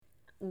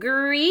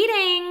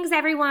Greetings,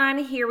 everyone.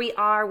 Here we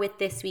are with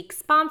this week's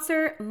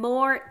sponsor,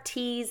 More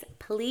Teas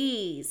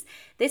Please.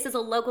 This is a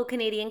local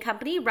Canadian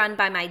company run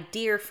by my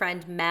dear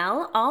friend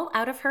Mel, all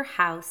out of her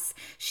house.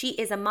 She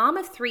is a mom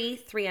of three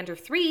under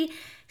three.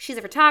 She's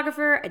a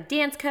photographer, a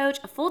dance coach,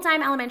 a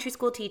full-time elementary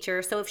school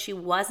teacher. So if she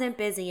wasn't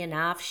busy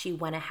enough, she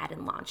went ahead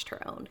and launched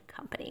her own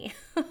company.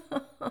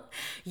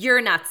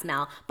 You're nuts,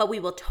 Mel, but we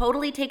will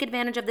totally take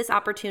advantage of this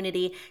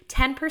opportunity.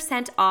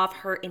 10% off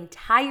her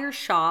entire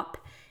shop,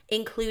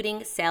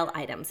 including sale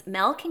items.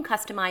 Mel can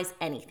customize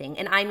anything,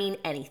 and I mean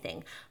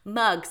anything.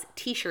 Mugs,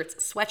 t-shirts,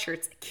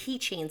 sweatshirts,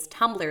 keychains,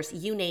 tumblers,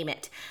 you name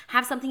it.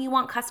 Have something you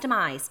want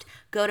customized.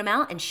 Go to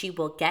Mel and she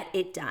will get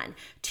it done.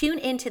 Tune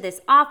into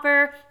this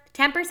offer.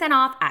 10%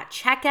 off at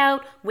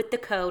checkout with the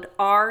code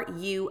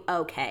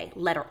RUOK.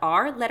 Letter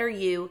R, letter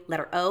U,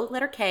 letter O,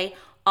 letter K,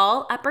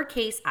 all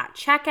uppercase at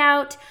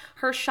checkout.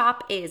 Her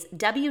shop is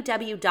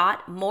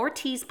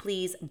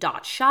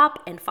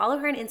www.moreteasplease.shop and follow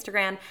her on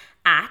Instagram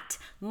at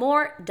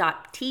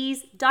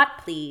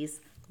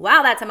more.teas.please.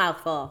 Wow, that's a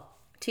mouthful.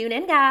 Tune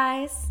in,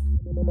 guys.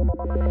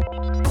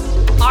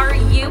 Are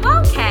you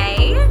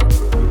okay?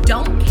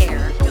 Don't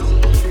care.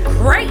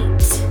 Great.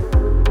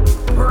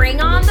 Bring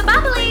on the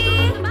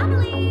bubbly.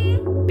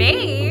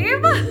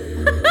 Babe.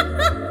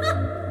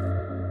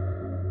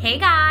 Hey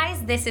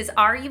guys, this is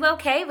Are You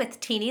Okay with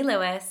Teeny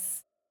Lewis.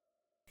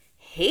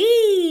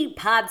 Hey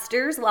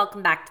podsters,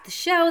 welcome back to the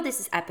show. This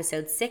is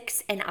episode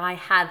 6 and I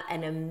have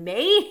an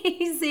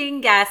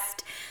amazing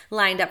guest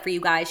lined up for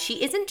you guys.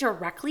 She isn't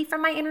directly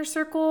from my inner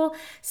circle,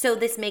 so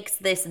this makes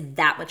this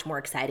that much more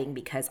exciting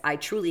because I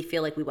truly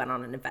feel like we went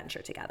on an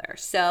adventure together.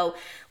 So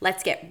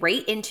let's get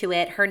right into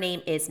it. Her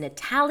name is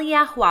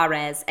Natalia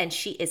Juarez and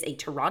she is a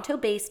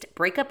Toronto-based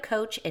breakup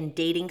coach and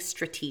dating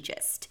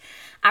strategist.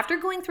 After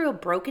going through a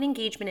broken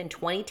engagement in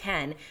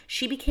 2010,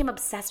 she became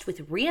obsessed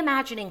with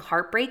reimagining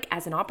heartbreak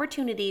as an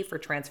opportunity for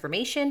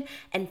transformation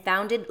and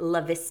founded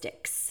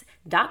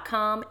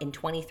Lovistics.com in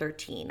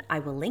 2013. I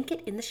will link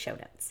it in the show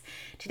notes.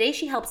 Today,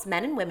 she helps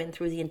men and women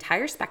through the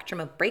entire spectrum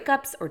of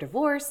breakups or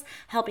divorce,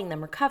 helping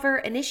them recover,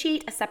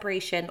 initiate a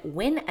separation,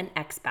 win an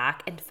ex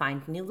back, and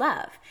find new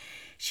love.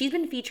 She's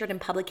been featured in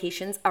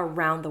publications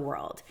around the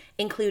world,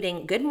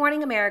 including Good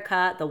Morning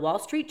America, The Wall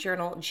Street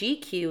Journal,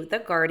 GQ, The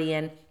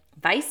Guardian,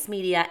 Vice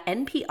Media,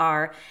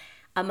 NPR,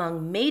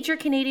 among major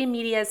Canadian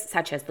medias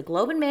such as the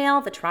Globe and Mail,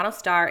 the Toronto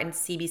Star, and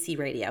CBC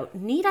Radio.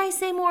 Need I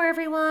say more,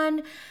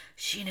 everyone?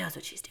 She knows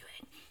what she's doing.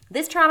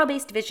 This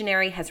Toronto-based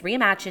visionary has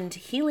reimagined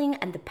healing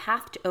and the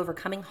path to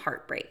overcoming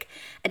heartbreak,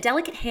 a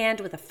delicate hand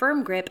with a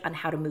firm grip on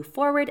how to move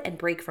forward and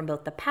break from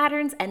both the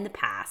patterns and the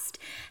past,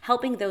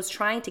 helping those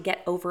trying to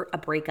get over a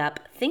breakup,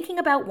 thinking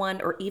about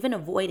one, or even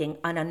avoiding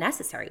an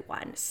unnecessary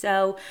one.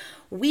 So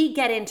we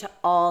get into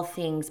all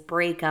things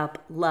breakup,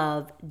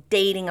 love,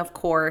 dating, of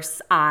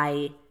course.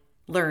 I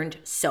learned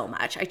so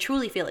much. I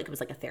truly feel like it was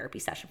like a therapy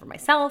session for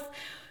myself.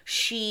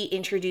 She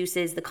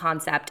introduces the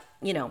concept,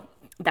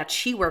 that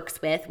she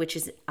works with, which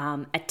is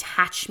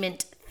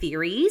attachment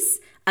theories.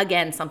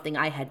 Again, something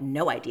I had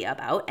no idea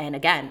about, and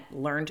again,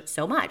 learned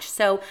so much.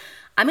 So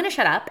I'm going to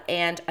shut up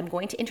and I'm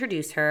going to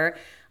introduce her.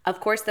 Of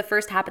course, the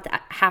first half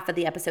of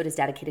the episode is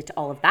dedicated to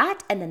all of that.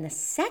 And then the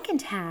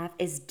second half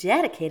is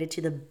dedicated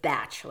to The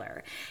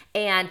Bachelor.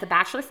 And The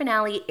Bachelor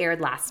finale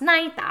aired last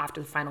night, after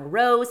the final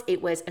rose.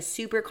 It was a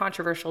super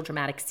controversial,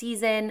 dramatic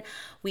season.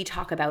 We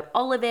talk about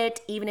all of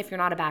it. Even if you're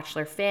not a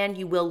Bachelor fan,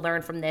 you will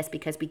learn from this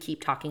because we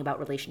keep talking about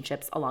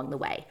relationships along the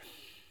way.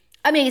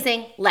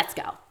 Amazing. Let's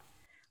go.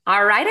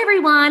 All right,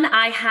 everyone,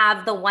 I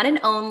have the one and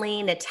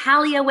only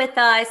Natalia with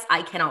us.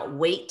 I cannot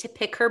wait to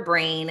pick her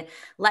brain.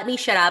 Let me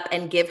shut up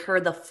and give her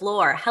the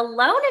floor.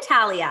 Hello,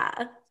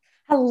 Natalia.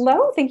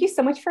 Hello. Thank you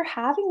so much for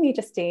having me,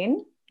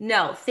 Justine.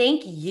 No,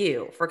 thank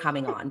you for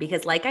coming on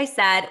because like I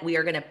said, we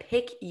are going to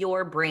pick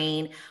your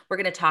brain. We're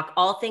going to talk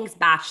all things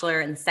Bachelor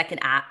in the second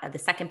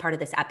part of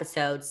this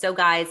episode. So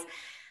guys,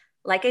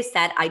 like I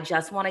said, I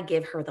just want to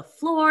give her the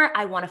floor.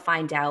 I want to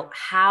find out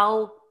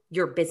how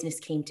your business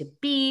came to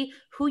be,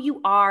 who you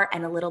are,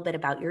 and a little bit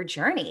about your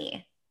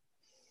journey.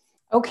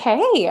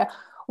 Okay.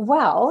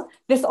 Well,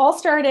 this all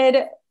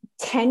started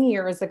 10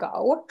 years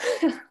ago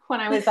when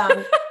I was,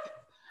 the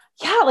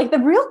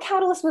real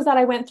catalyst was that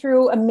I went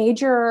through a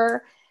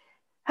major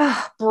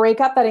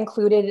breakup that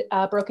included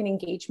a broken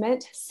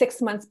engagement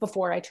 6 months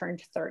before I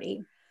turned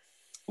 30.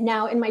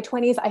 Now, in my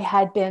 20s, I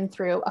had been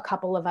through a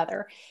couple of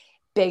other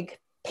big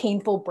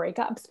painful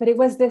breakups, but it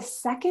was this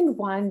second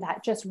one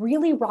that just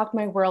really rocked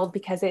my world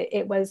because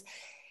it was,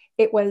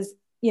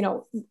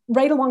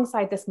 right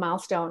alongside this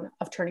milestone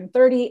of turning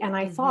 30. And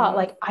I thought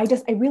I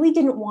really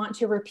didn't want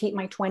to repeat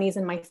my 20s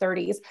and my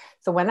 30s.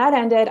 So when that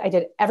ended, I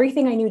did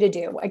everything I knew to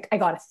do. I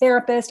got a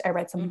therapist, I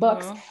read some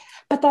books,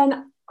 but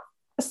then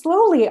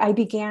slowly I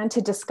began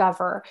to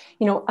discover,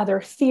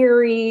 other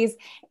theories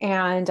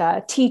and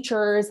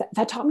teachers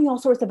that taught me all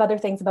sorts of other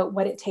things about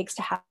what it takes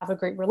to have a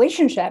great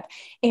relationship.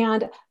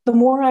 And the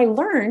more I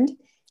learned,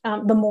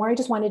 the more I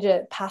just wanted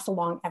to pass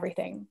along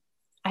everything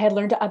I had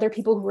learned to other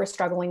people who were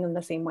struggling in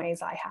the same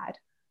ways I had.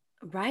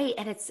 Right.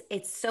 And it's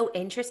so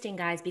interesting,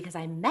 guys, because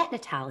I met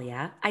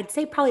Natalia, I'd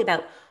say probably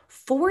about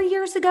 4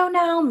 years ago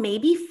now,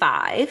 maybe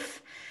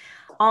five,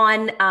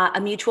 on a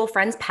mutual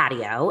friend's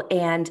patio.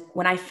 And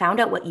when I found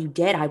out what you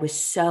did, I was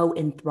so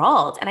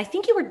enthralled. And I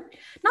think you were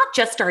not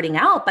just starting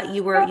out, but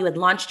you had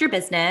launched your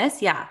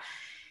business. Yeah.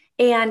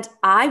 And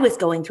I was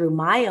going through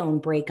my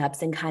own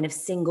breakups and kind of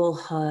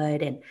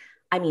singlehood. And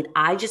I mean,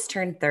 I just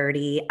turned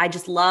 30. I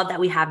just love that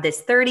we have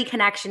this 30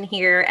 connection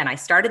here. And I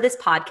started this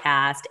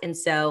podcast. And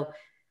so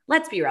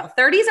let's be real,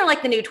 30s are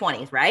like the new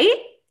 20s, right?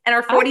 And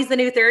our 40s the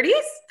new 30s?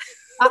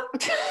 Uh,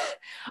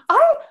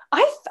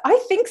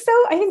 I think so.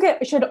 I think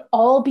it should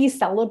all be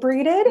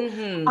celebrated.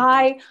 Mm-hmm.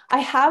 I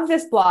have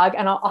this blog,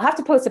 and I'll have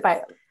to post it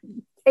by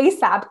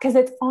ASAP because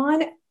it's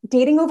on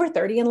dating over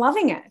 30 and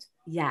loving it.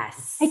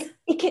 Yes. Like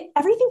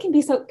everything can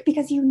be so,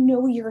 because you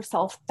know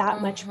yourself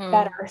that much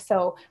better.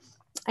 So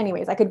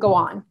anyways, I could go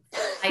on.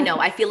 I know.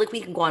 I feel like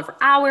we can go on for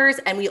hours,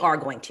 and we are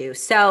going to.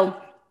 So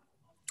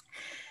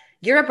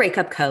you're a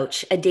breakup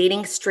coach, a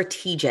dating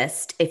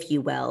strategist, if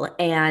you will.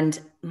 And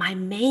my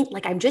main,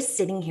 like, I'm just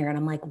sitting here and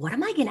I'm like, what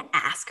am I going to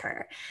ask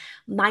her?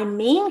 My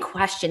main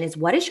question is,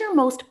 what is your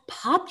most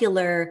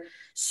popular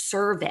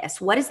service?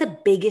 What is the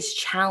biggest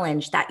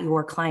challenge that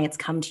your clients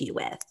come to you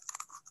with?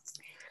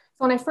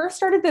 When I first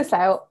started this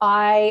out,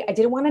 I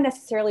didn't want to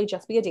necessarily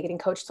just be a dating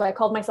coach. So I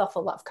called myself a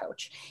love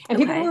coach. And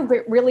people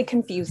were really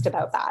confused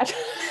about that.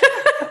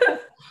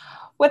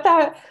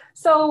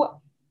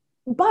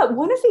 But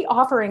one of the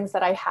offerings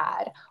that I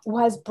had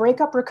was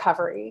breakup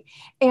recovery.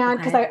 And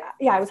because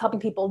I was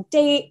helping people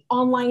date,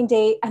 online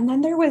date. And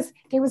then there was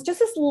just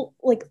this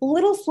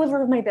little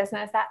sliver of my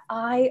business that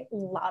I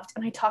loved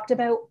and I talked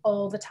about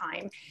all the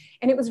time.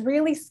 And it was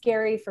really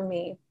scary for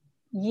me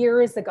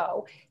years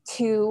ago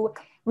to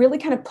really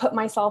kind of put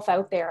myself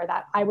out there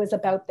that I was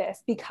about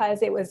this,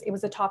 because it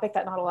was a topic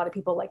that not a lot of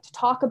people like to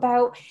talk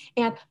about.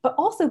 But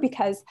also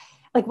because,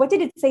 like, what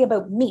did it say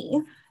about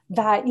me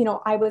that,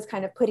 I was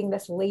kind of putting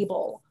this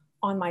label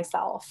on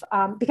myself,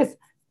 because,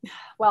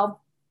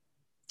 well,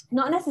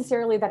 not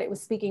necessarily that it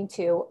was speaking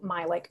to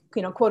my,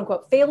 quote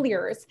unquote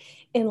failures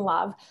in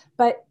love,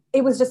 but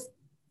it was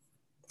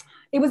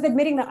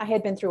admitting that I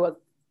had been through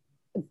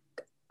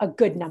a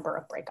good number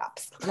of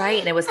breakups. Right.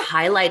 And it was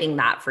highlighting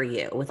that for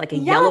you with like a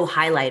yellow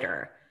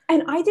highlighter.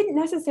 And I didn't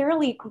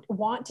necessarily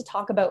want to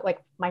talk about like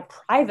my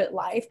private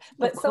life,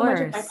 but so much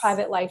of my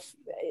private life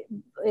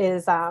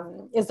is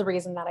the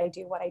reason that I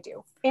do what I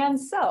do. And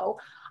so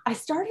I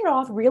started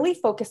off really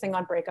focusing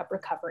on breakup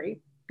recovery.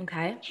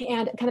 Okay.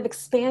 And kind of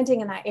expanding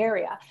in that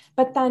area.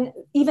 But then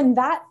even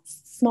that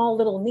small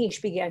little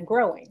niche began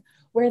growing,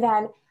 where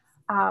then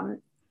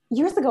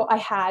years ago, I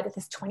had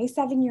this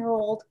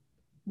 27-year-old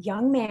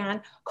young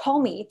man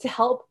call me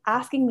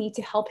asking me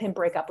to help him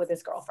break up with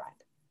his girlfriend.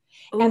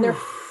 Ooh. And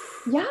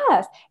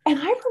yes. And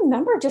I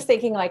remember just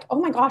thinking like, oh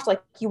my gosh,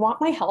 like, you want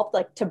my help,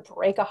 like, to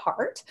break a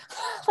heart?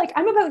 Like,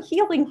 I'm about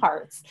healing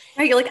hearts.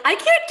 Right. You're like, I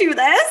can't do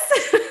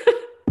this.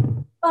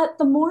 But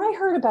the more I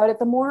heard about it,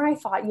 the more I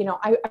thought,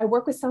 I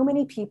work with so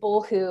many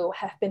people who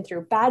have been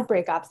through bad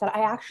breakups that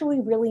I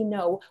actually really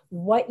know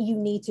what you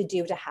need to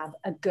do to have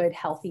a good,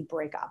 healthy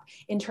breakup,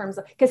 in terms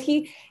of, because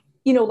he,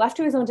 left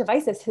to his own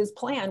devices, his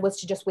plan was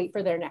to just wait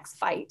for their next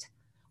fight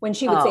when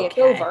she would say it's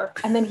over.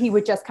 And then he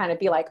would just kind of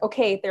be like,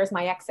 okay, there's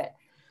my exit.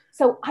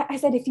 So I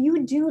said, if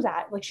you do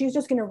that, like, she's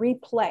just going to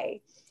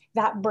replay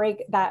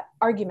that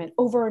argument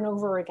over and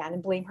over again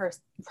and blame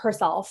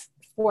herself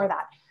for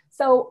that.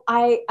 So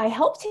I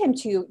helped him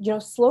to,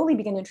 slowly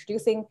begin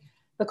introducing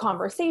the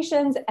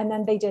conversations, and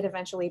then they did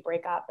eventually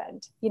break up,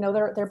 and,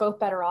 they're both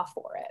better off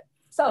for it.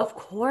 So of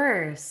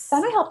course,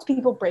 then I helped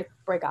people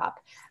break up,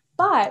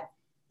 but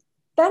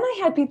then I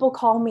had people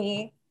call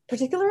me,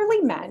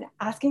 particularly men,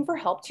 asking for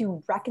help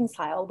to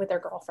reconcile with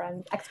their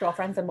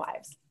ex-girlfriends and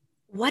wives.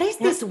 What is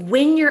this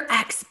win your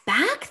ex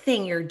back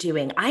thing you're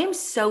doing? I am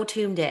so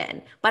tuned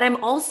in, but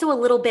I'm also a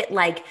little bit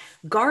like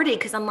guarded,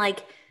 because I'm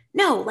like,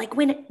 no, like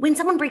when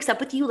someone breaks up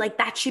with you, like,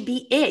 that should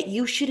be it.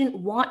 You shouldn't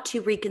want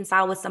to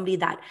reconcile with somebody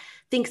that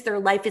thinks their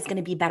life is going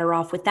to be better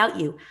off without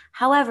you.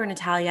 However,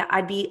 Natalia,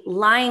 I'd be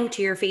lying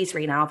to your face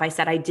right now if I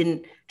said I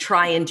didn't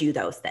try and do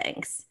those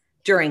things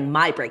during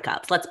my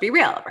breakups. Let's be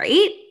real,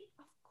 right?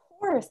 Of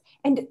course.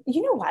 And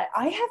you know what?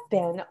 I have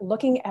been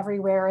looking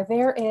everywhere.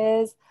 There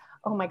is,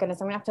 oh my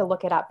goodness, I'm gonna have to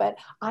look it up, but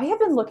I have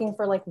been looking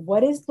for, like,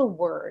 what is the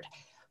word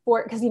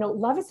for, because,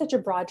 love is such a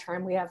broad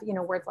term. We have,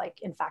 words like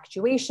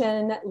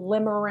infatuation,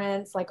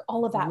 limerence, like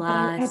all of that.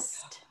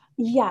 Lust.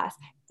 Yes.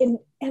 And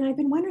I've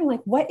been wondering,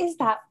 like, what is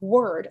that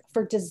word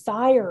for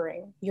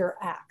desiring your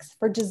ex,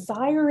 for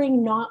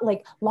desiring, not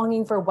like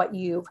longing for what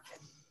you've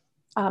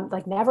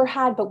like never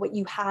had, but what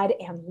you had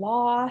and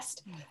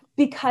lost,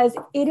 because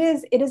it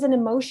is an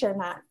emotion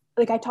that,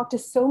 like, I talk to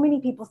so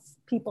many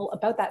people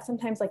about that.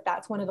 Sometimes, like,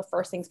 that's one of the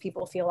first things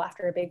people feel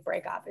after a big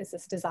breakup, is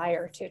this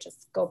desire to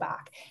just go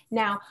back.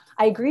 Now,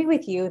 I agree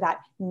with you that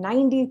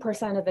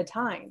 90% of the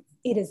time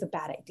it is a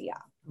bad idea.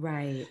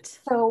 Right.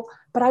 So,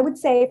 but I would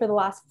say for the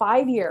last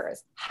 5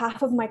 years,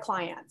 half of my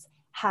clients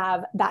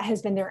that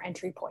has been their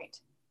entry point.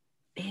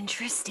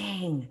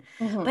 Interesting.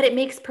 But Mhm. it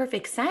makes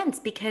perfect sense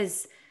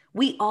because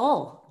we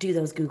all do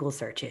those Google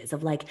searches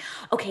of like,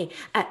 okay,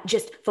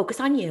 just focus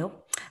on you,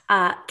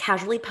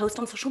 casually post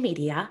on social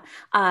media,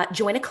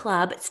 join a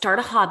club, start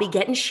a hobby,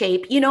 get in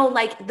shape.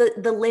 Like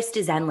the list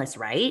is endless,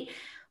 right?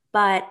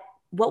 But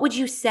what would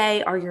you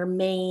say are your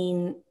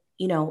main,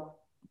 you know,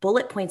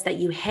 bullet points that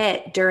you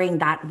hit during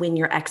that Win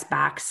Your Ex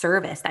Back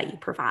service that you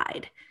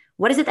provide?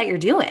 What is it that you're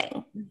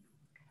doing?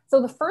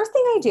 So the first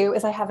thing I do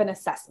is I have an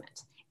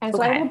assessment. And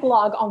so I have Okay. a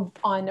blog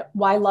on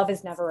why love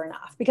is never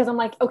enough, because I'm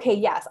like, okay,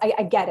 yes,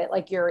 I get it.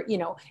 Like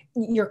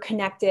you're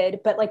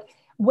connected, but like,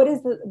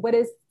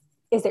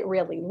 is it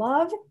really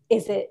love?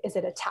 Is it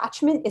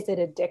attachment? Is it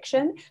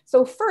addiction?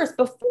 So first,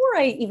 before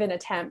I even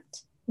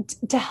attempt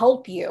to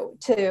help you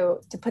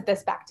to put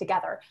this back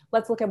together,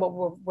 let's look at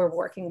what we're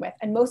working with.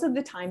 And most of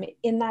the time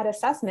in that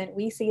assessment,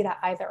 we see that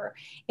either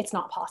it's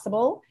not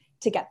possible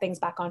to get things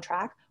back on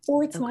track,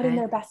 or it's not in Okay.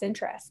 their best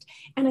interest.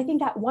 And I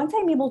think that once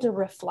I'm able to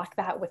reflect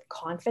that with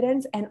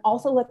confidence and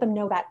also let them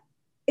know that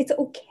it's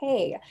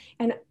okay,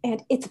 and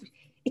it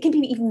can be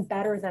even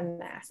better than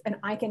this, and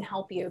I can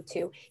help you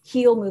to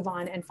heal, move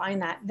on, and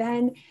find that,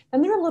 then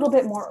they're a little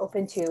bit more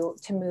open to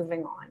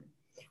moving on.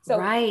 So,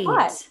 Right.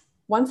 but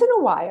once in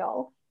a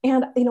while,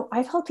 and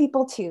I've helped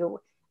people to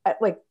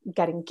like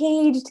get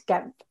engaged,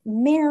 get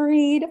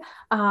married.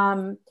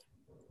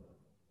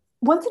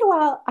 Once in a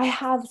while, I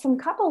have some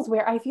couples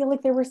where I feel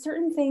like there were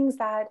certain things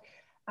that,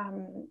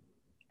 um,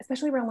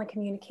 especially around like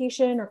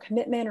communication or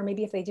commitment, or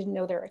maybe if they didn't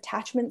know their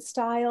attachment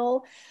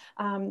style,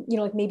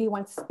 like maybe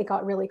once it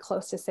got really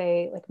close to,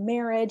 say, like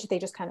marriage, they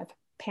just kind of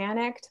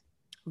panicked.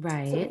 So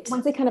Right.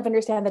 once they kind of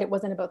understand that it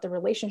wasn't about the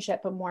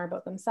relationship, but more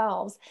about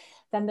themselves,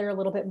 then they're a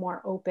little bit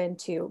more open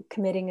to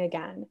committing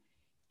again.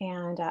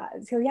 And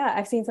so, yeah,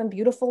 I've seen some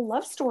beautiful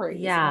love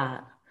stories. Yeah.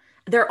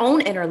 Their own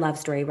inner love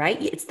story,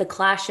 right? It's the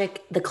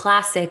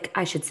classic,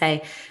 I should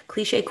say,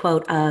 cliche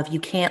quote of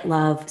you can't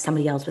love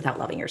somebody else without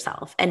loving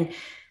yourself. And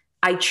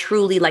I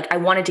truly I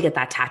wanted to get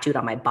that tattooed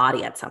on my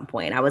body at some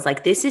point. I was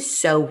like, this is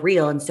so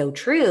real and so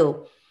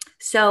true.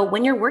 So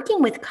when you're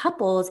working with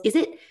couples, is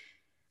it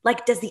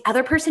like, does the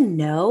other person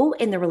know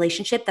in the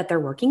relationship that they're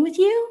working with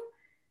you?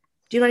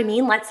 Do you know what I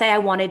mean? Let's say I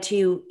wanted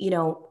to,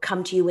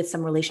 come to you with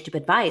some relationship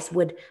advice.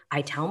 Would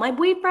I tell my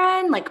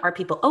boyfriend? Like, are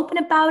people open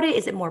about it?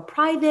 Is it more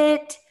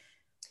private?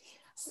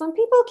 Some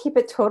people keep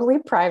it totally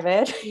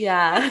private.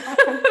 Yeah.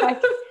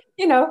 Like,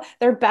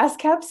 their best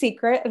kept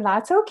secret, and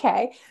that's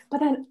okay.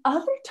 But then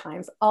other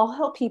times I'll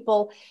help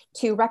people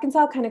to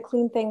reconcile, kind of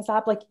clean things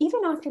up. Like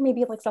even after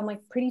maybe like some like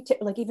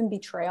like even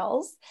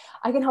betrayals,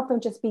 I can help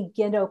them just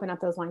begin to open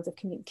up those lines of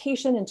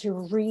communication and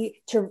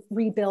to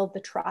rebuild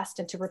the trust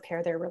and to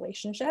repair their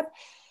relationship.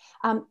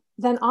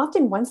 Then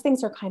often once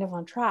things are kind of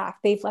on track,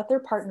 they've let their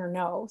partner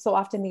know. So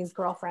often these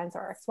girlfriends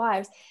or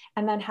ex-wives,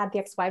 and then had the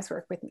ex-wives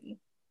work with me.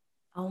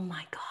 Oh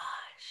my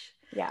gosh.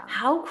 Yeah.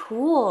 How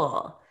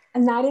cool.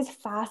 And that is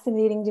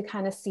fascinating to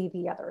kind of see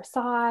the other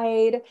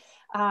side,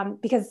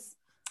 because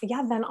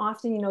yeah, then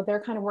often they're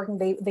kind of working,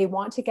 they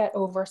want to get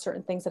over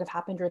certain things that have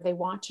happened, or they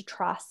want to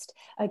trust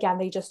again,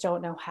 they just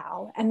don't know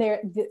how. And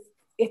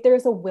if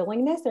there's a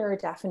willingness, there are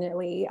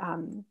definitely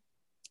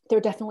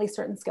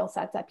certain skill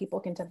sets that people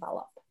can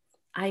develop.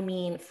 I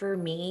mean, for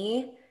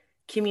me,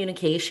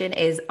 communication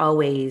is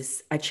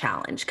always a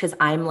challenge because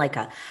I'm like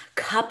a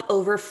cup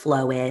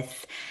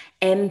overfloweth,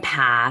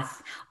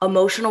 empath,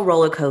 emotional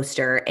roller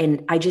coaster.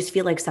 And I just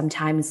feel like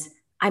sometimes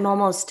I'm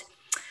almost,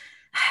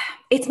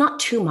 it's not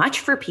too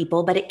much for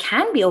people, but it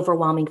can be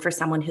overwhelming for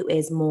someone who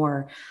is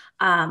more,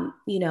 um,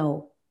 you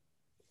know,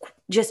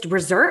 just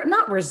reserved,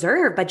 not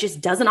reserved, but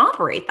just doesn't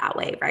operate that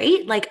way,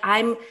 right?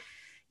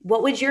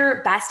 What would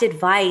your best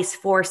advice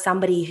for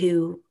somebody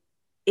who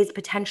is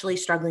potentially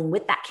struggling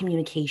with that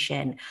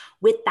communication,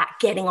 with that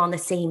getting on the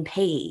same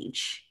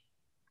page?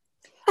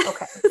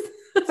 Okay.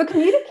 So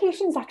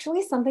communication is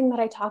actually something that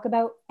I talk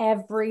about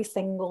every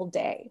single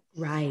day.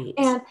 Right.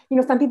 And,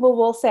 some people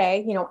will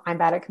say, I'm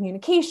bad at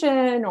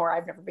communication, or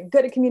I've never been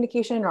good at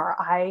communication, or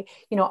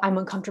I'm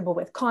uncomfortable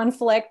with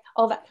conflict,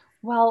 all that.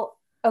 Well,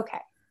 okay.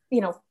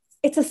 You know,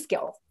 it's a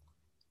skill.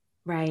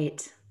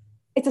 Right.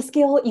 It's a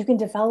skill you can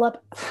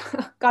develop.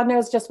 God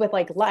knows, just with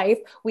like life,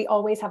 we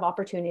always have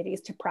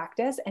opportunities to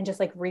practice and just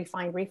like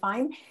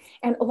refine.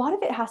 And a lot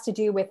of it has to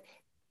do with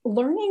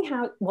learning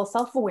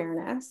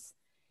self-awareness,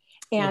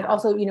 and Yeah.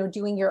 also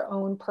doing your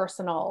own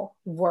personal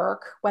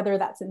work, whether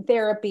that's in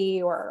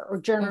therapy or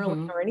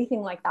journaling Mm-hmm. or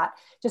anything like that,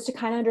 just to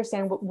kind of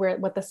understand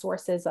what the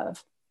source is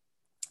of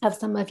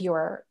some of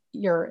your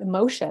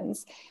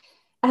emotions.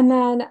 And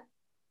then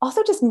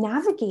also just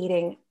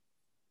navigating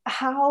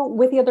how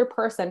with the other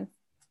person.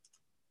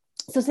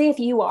 So say if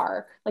you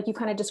are, like you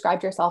kind of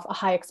described yourself, a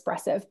high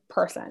expressive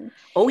person,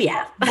 Oh,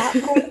 yeah.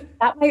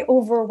 that might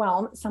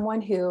overwhelm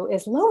someone who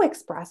is low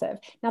expressive.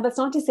 Now, that's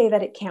not to say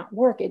that it can't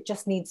work. It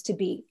just needs to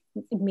be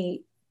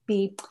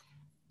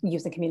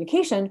using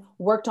communication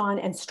worked on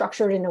and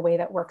structured in a way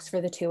that works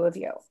for the two of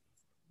you.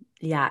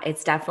 Yeah,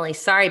 it's definitely,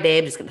 sorry,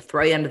 babe, just going to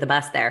throw you under the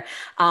bus there.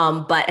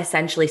 But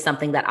essentially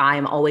something that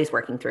I'm always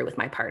working through with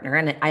my partner.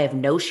 And I have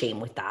no shame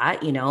with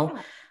that. Yeah.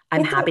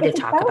 I'm happy to It's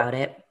talk about about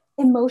it.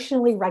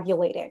 emotionally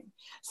regulating.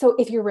 So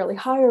if you're really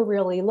high or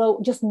really low,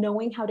 just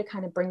knowing how to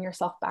kind of bring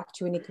yourself back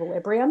to an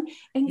equilibrium.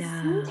 And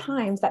Yeah,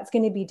 sometimes that's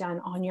going to be done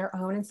on your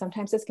own, and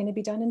sometimes it's going to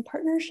be done in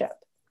partnership.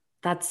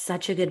 that's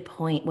such a good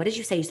point. What did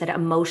you say? You said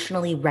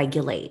emotionally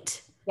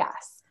regulate.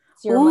 Yes.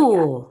 It's your yeah.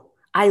 Ooh,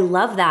 I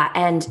love that.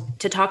 And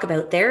to talk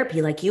about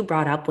therapy, like you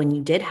brought up when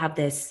you did have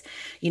this,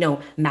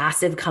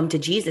 massive come to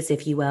Jesus,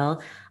 if you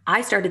will.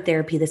 I started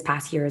therapy this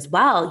past year as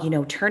well.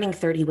 Turning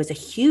 30 was a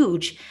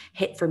huge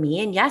hit for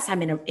me. And yes,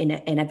 I'm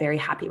in a very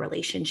happy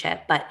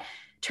relationship, but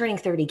turning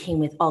 30 came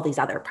with all these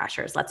other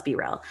pressures, let's be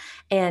real.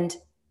 And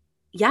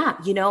yeah,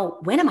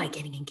 when am I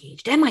getting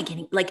engaged? Am I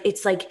getting like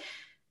it's like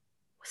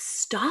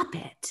stop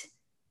it.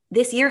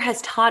 This year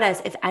has taught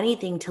us, if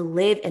anything, to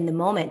live in the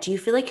moment. Do you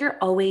feel like you're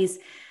always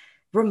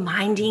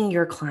reminding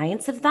your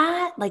clients of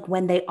that, like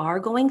when they are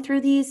going through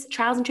these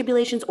trials and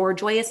tribulations or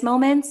joyous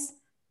moments?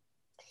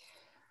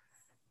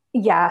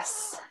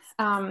 Yes.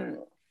 Um,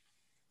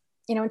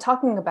 and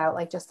talking about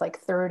like just like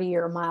 30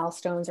 or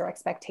milestones or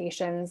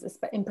expectations,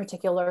 in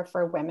particular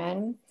for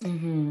women,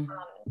 Mm-hmm.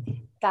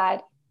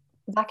 that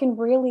that can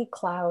really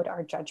cloud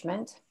our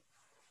judgment.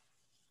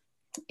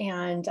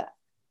 And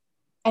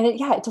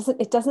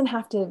it doesn't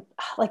have to,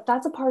 like,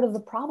 that's a part of the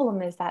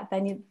problem, is that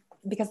then you,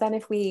 because then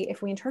if we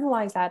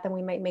internalize that, then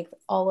we might make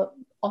all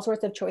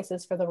sorts of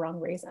choices for the wrong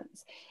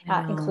reasons,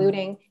 I know.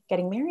 including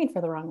getting married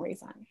for the wrong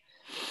reason.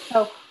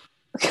 So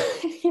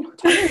talking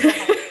about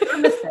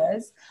my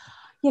services,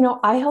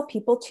 I help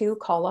people to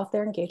call off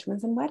their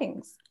engagements and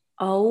weddings.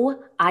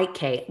 Oh,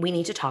 okay. We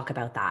need to talk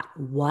about that.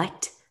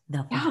 What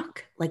the Yeah.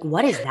 fuck? Like,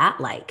 what is that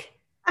like?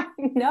 I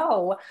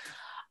know.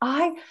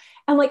 I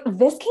and like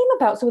this came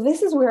about. So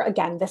this is where,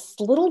 again, this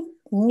little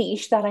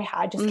niche that I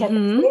had just kept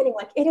Mm-hmm. expanding.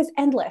 Like, it is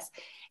endless.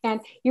 And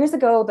years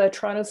ago, the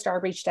Toronto Star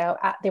reached out.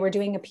 They were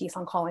doing a piece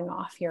on calling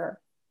off your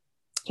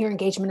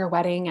engagement or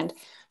wedding. And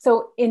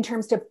so in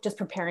terms of just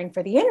preparing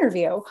for the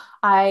interview,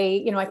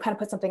 I kind of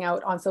put something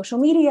out on social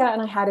media,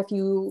 and I had a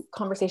few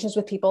conversations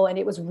with people, and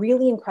it was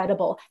really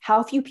incredible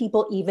how few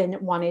people even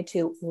wanted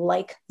to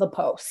like the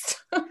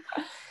post.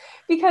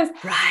 Because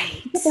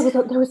Right.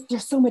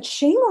 there's so much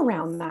shame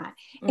around that.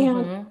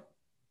 and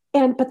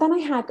Mm-hmm. but then I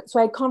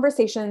had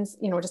conversations,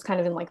 just kind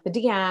of in like the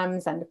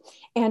DMs,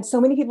 and so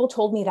many people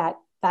told me that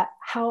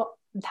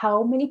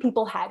how many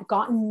people had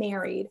gotten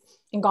married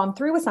and gone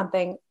through with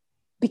something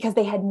because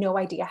they had no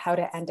idea how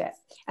to end it.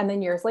 And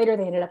then years later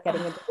they ended up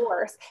getting a Of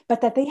divorce,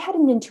 but that they had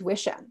an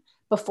intuition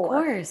before.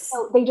 course.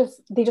 So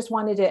they just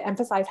wanted to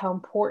emphasize how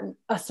important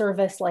a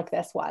service like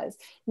this was.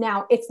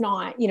 Now, it's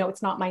not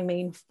my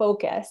main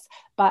focus,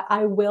 but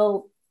I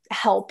will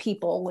help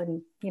people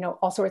in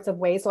all sorts of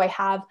ways. So I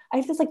have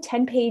this like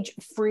 10-page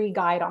free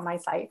guide on my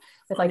site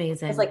with like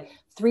this Amazing. like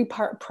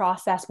 3-part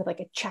process with like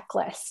a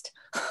checklist.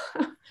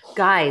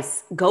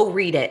 Guys, go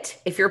read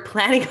it if you're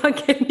planning on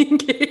getting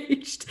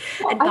engaged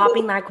Well, and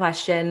popping that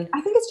question.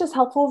 I think it's just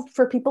helpful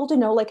for people to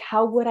know, like,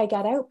 how would I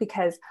get out?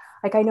 Because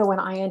like, I know when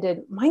I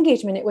ended my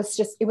engagement, it was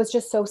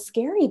just so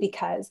scary,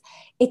 because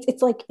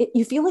it's like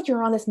you feel like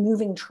you're on this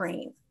moving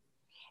train,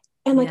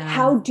 and like, Yeah.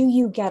 how do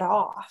you get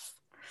off?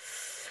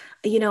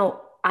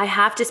 I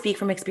have to speak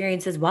from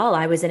experience as well.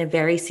 I was in a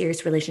very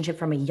serious relationship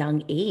from a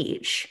young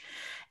age.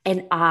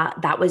 And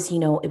that was,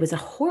 it was a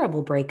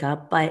horrible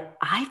breakup, but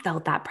I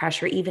felt that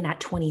pressure even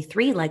at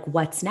 23, like,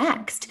 what's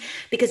next?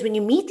 Because when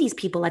you meet these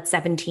people at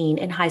 17,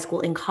 in high school,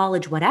 in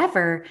college,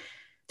 whatever,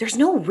 there's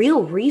no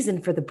real reason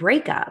for the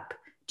breakup.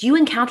 Do you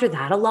encounter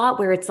that a lot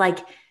where it's like,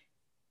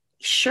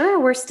 sure,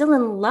 we're still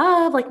in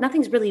love, like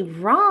nothing's really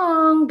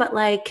wrong, but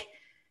like,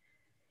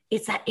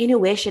 it's that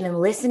intuition and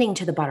listening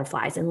to the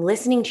butterflies and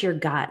listening to your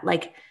gut.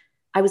 Like,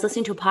 I was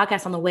listening to a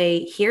podcast on the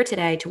way here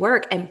today to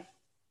work, and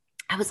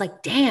I was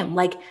like, damn,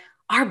 like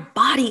our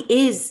body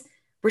is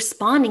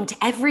responding to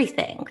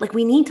everything. Like,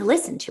 we need to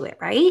listen to it,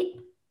 right?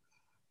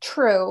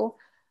 True.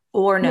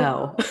 Or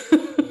no.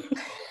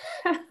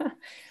 Now,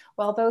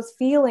 well, those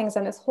feelings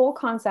and this whole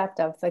concept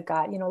of the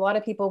gut, a lot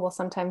of people will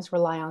sometimes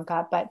rely on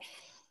gut, but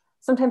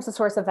sometimes the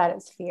source of that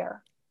is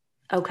fear.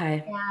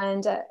 Okay.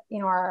 And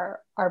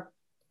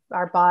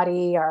our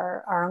body,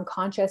 our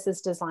unconscious,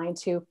 is designed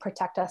to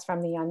protect us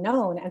from the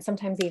unknown, and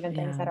sometimes even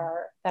things Yeah.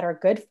 that are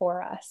good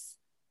for us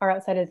are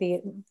outside of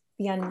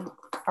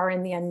are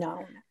in the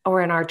unknown.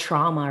 Or in our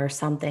trauma or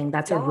something.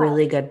 That's a Yeah.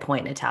 really good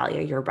point,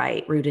 Natalia. You're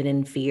right. Rooted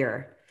in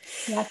fear.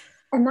 Yes.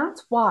 And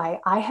that's why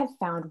I have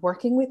found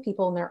working with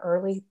people in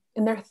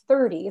their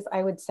 30s,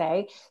 I would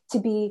say, to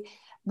be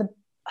the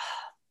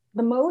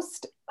the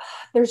most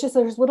there's a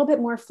little bit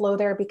more flow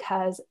there,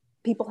 because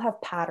people have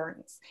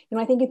patterns.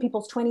 I think in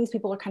people's 20s,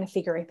 people are kind of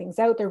figuring things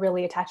out. They're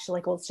really attached to,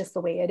 like, well, it's just the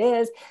way it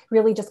is,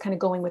 really just kind of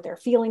going with their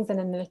feelings.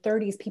 And in their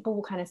 30s, people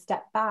will kind of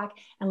step back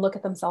and look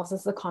at themselves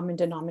as the common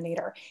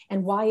denominator.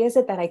 And why is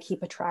it that I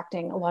keep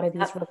attracting a lot of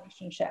these Yep.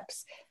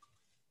 relationships?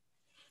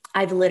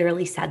 I've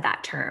literally said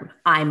that term.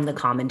 I'm the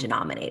common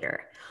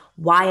denominator.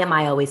 Why am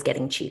I always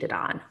getting cheated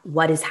on?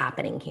 What is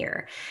happening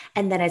here?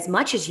 And then, as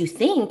much as you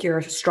think you're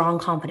a strong,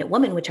 confident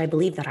woman, which I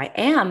believe that I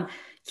am,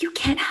 you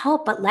can't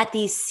help but let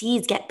these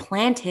seeds get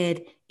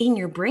planted in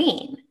your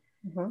brain.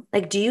 Mm-hmm.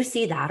 Like, do you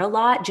see that a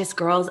lot? Just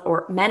girls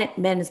or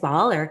men as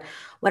well, or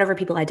whatever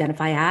people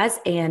identify as,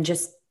 and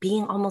just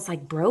being almost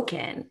like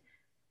broken.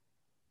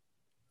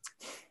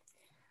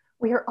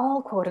 We are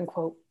all quote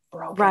unquote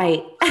broken.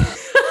 Right.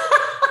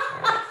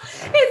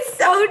 It's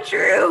so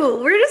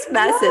true. We're just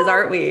messes,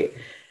 aren't we?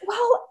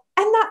 Well,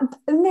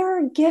 and there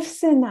are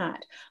gifts in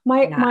that.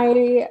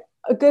 A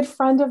good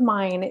friend of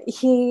mine,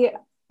 he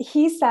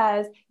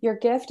says your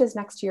gift is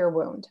next to your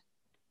wound.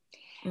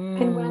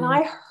 And when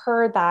I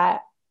heard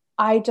that,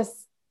 I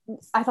just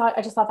thought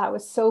that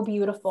was so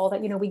beautiful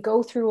that, we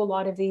go through a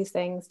lot of these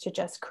things to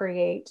just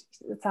create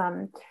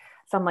some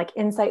like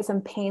insight,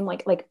 some pain,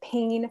 like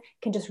pain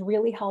can just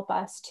really help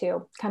us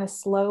to kind of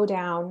slow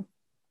down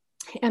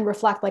and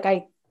reflect.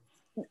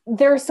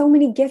 There are so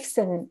many gifts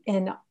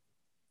in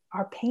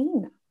our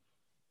pain.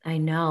 I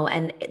know.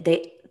 And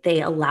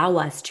they allow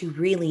us to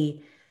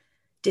really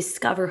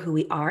discover who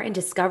we are and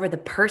discover the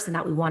person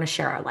that we want to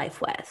share our life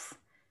with.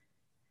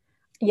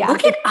 Yeah.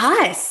 Look at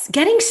us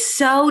getting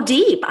so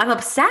deep. I'm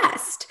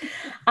obsessed.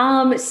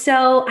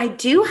 So I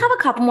do have a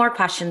couple more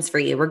questions for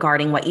you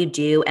regarding what you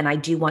do. And I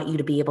do want you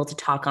to be able to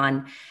talk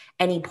on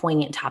any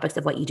poignant topics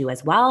of what you do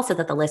as well, so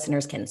that the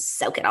listeners can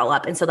soak it all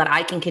up and so that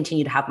I can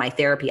continue to have my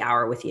therapy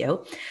hour with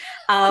you.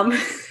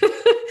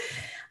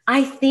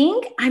 I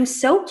think I'm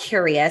so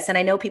curious, and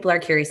I know people are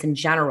curious in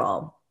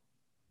general.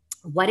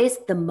 What is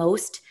the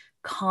most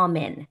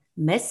common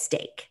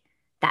mistake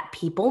that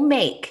people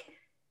make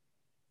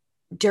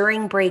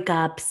during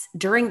breakups,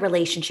 during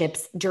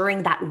relationships,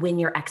 during that win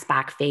your ex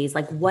back phase?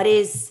 Like, what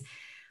is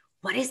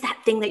that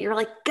thing that you're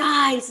like,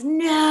 guys,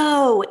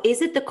 no?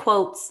 Is it the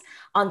quotes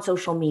on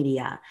social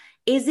media?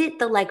 Is it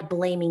the like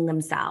blaming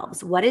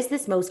themselves? What is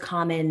this most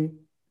common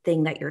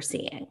thing that you're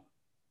seeing?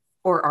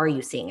 Or are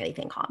you seeing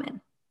anything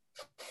common?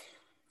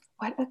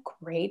 What a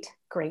great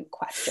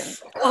question.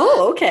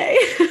 Oh, okay.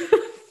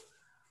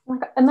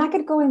 And that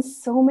could go in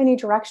so many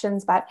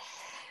directions, but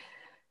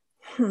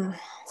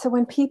so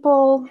when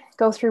people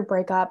go through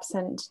breakups,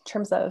 and in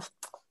terms of,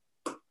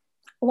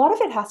 a lot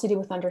of it has to do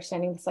with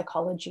understanding the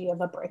psychology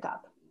of a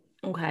breakup.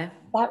 Okay.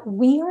 That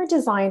we are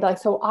designed,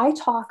 so I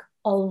talk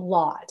a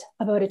lot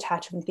about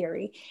attachment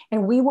theory,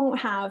 and we won't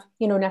have,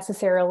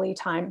 necessarily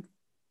time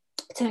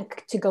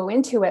to go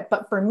into it.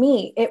 But for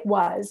me, it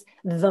was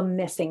the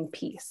missing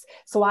piece.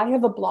 So I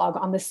have a blog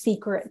on the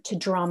secret to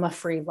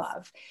drama-free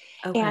love.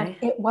 Okay. And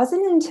it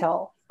wasn't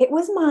until I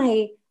was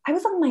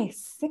on my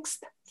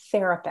sixth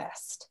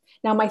therapist.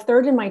 Now my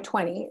third in my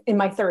 30s,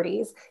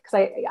 because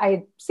I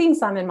had seen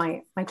some in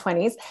my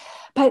 20s,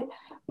 but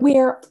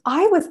where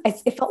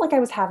it felt like I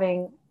was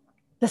having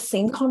the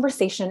same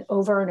conversation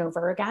over and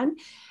over again.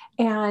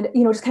 And,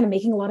 just kind of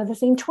making a lot of the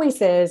same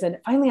choices. And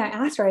finally I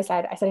asked her, I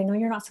said, I know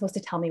you're not supposed to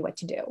tell me what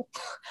to do,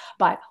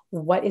 but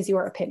what is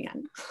your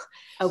opinion?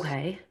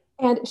 Okay.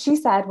 And she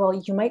said, well,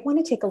 you might want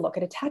to take a look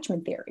at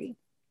attachment theory.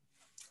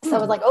 So I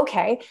was like,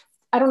 okay,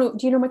 I don't know.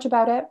 Do you know much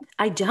about it?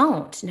 I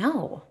don't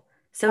know.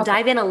 So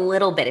dive in a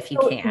little bit if you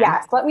can.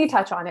 Yes, let me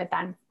touch on it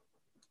then.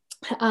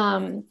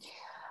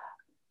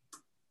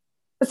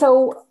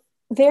 So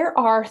there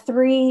are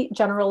 3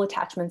 general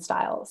attachment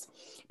styles.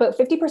 But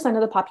 50%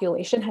 of the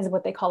population has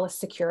what they call a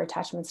secure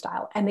attachment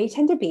style. And they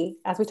tend to be,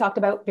 as we talked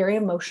about, very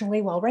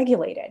emotionally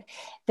well-regulated.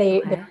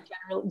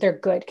 They're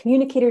good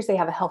communicators. They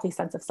have a healthy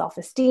sense of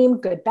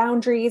self-esteem, good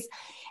boundaries,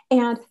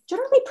 and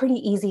generally pretty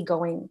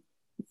easygoing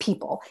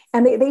people.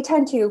 And they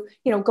tend to,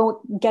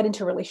 go get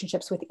into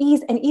relationships with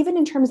ease. And even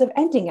in terms of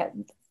ending it,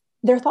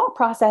 their thought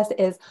process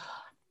is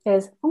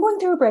I'm going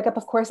through a breakup.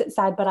 Of course, it's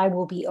sad, but I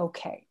will be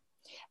okay.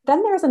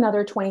 Then there's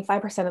another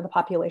 25% of the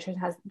population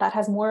that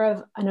has more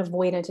of an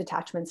avoidant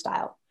attachment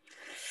style.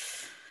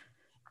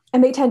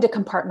 And they tend to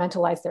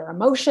compartmentalize their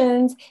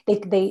emotions.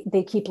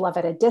 They keep love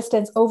at a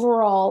distance.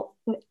 Overall,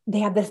 they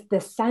have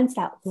this sense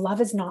that love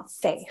is not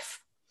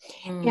safe.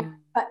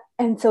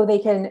 And so they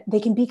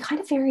can be kind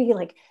of very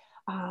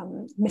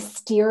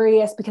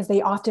mysterious, because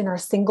they often are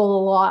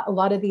single a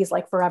lot of these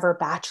like forever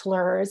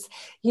bachelors,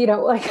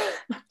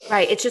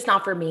 Right. It's just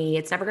not for me.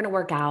 It's never going to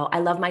work out. I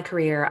love my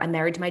career. I'm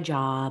married to my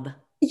job.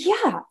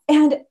 Yeah.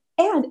 And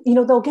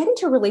they'll get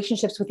into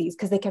relationships with these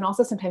because they can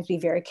also sometimes be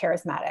very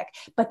charismatic.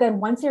 But then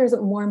once there's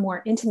more and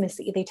more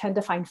intimacy, they tend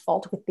to find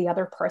fault with the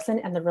other person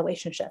and the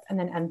relationship, and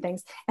then end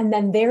things. And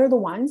then they're the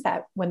ones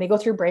that when they go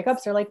through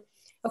breakups, they're like,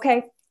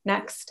 okay,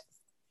 next.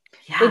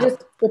 Yeah. They're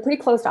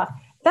pretty closed off.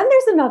 Then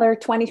there's another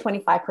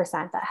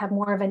 25% that have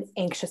more of an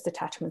anxious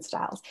attachment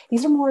styles.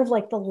 These are more of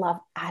like the love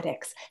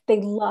addicts.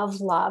 They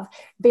love,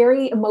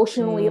 very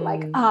emotionally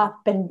like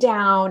up and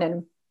down,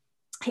 and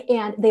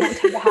they don't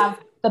tend to have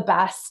the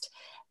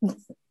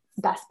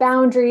best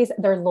boundaries.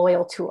 They're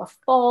loyal to a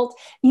fault.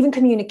 Even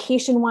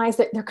communication wise,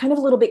 they're kind of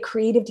a little bit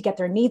creative to get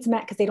their needs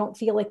met because they don't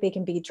feel like they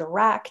can be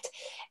direct.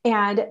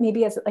 And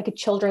maybe as like a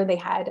children, they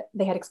had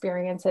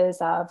experiences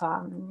of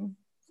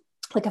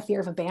like a fear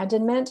of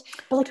abandonment,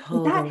 but like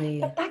Totally.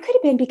 that could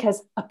have been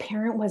because a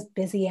parent was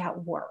busy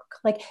at work.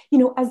 Like,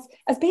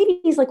 as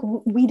babies, like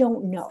we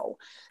don't know.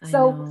 I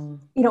So,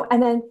 know.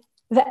 and then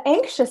the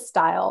anxious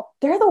style,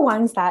 they're the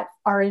ones that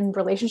are in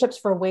relationships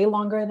for way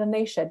longer than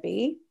they should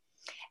be.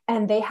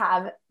 And they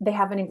have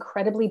an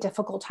incredibly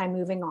difficult time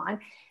moving on.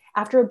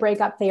 After a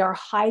breakup, they are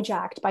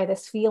hijacked by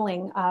this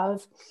feeling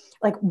of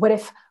like, what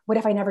if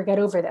I never get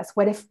over this?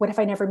 What if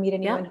I never meet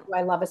anyone Yep. who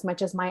I love as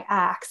much as my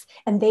ex?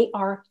 And they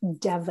are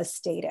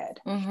devastated.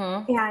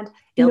 Mm-hmm. And if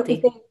Guilty.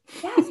 they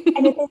yes,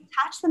 and if they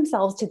attach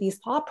themselves to these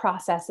thought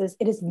processes,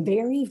 it is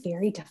very,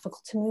 very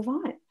difficult to move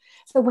on.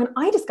 So when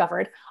I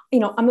discovered,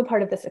 I'm a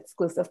part of this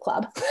exclusive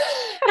club.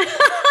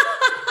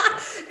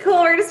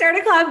 Cool. We're gonna start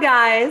a club,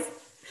 guys.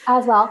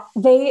 As well,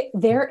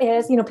 there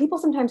is, people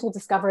sometimes will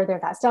discover they're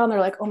that style and they're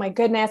like, oh my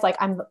goodness, like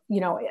I'm,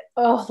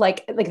 oh,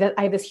 like that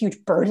I have this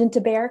huge burden to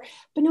bear.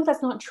 But no,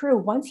 that's not true.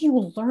 Once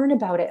you learn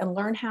about it and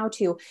learn how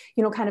to,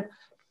 kind of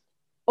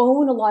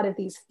own a lot of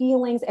these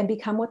feelings and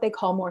become what they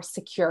call more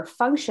secure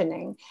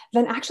functioning,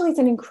 then actually it's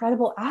an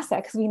incredible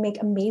asset because we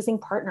make amazing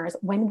partners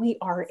when we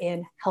are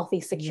in healthy,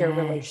 secure Yes.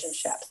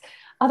 relationships.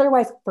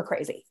 Otherwise, we're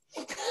crazy.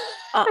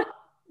 Uh,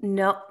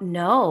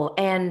 no.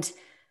 And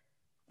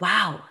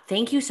wow,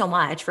 thank you so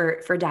much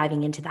for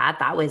diving into that.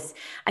 That was,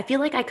 I feel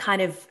like I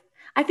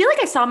feel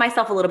like I saw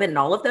myself a little bit in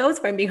all of those,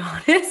 if I'm being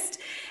honest.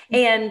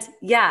 And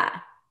yeah.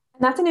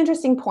 And that's an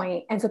interesting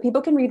point. And so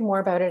people can read more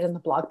about it in the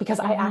blog because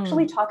I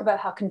actually Mm-hmm. talk about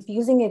how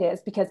confusing it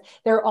is because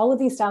there are all of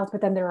these styles, but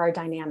then there are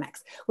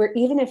dynamics where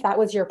even if that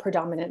was your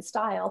predominant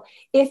style,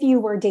 if you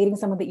were dating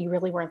someone that you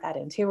really weren't that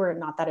into or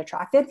not that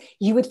attracted,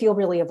 you would feel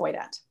really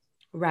avoidant.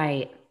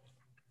 Right.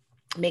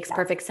 Makes Yeah.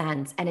 perfect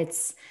sense. And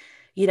it's,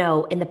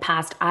 in the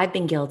past, I've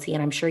been guilty,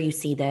 and I'm sure you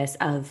see this,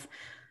 of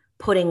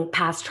putting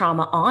past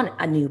trauma on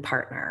a new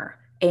partner.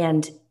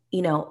 And,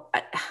 you know,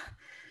 I,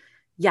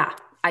 yeah,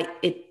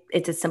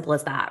 it's as simple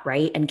as that,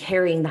 right? And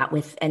carrying that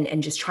with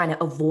and just trying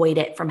to avoid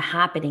it from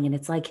happening. And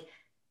it's like,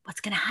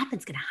 what's gonna happen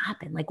is gonna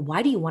happen. Like,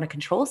 why do you want to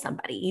control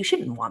somebody? You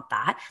shouldn't want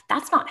that.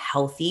 That's not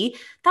healthy.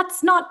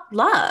 That's not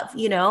love.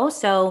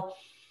 So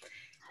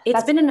it's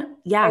That's been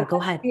yeah, right.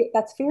 go ahead.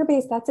 That's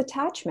fear-based. That's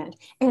attachment.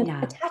 And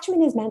Yeah.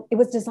 attachment it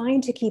was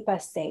designed to keep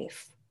us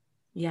safe.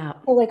 Yeah.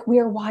 So like we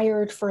are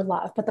wired for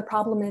love, but the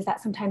problem is that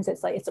sometimes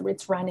it's like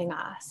it's running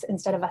us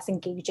instead of us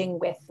engaging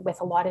with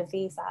a lot of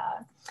these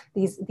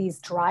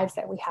drives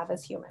that we have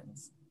as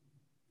humans.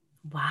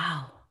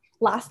 Wow.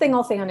 Last thing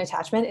I'll say on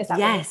attachment is that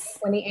Yes.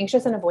 when the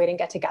anxious and avoidant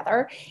get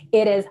together,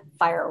 it is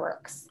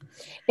fireworks.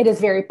 It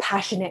is very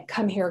passionate.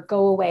 Come here,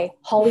 go away.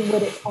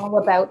 Hollywood is all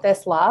about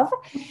this love,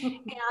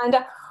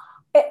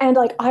 and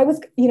like I was,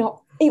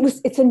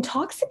 it's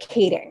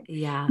intoxicating.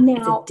 Yeah, it's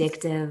Now,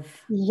 addictive.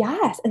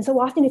 yes, and so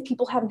often if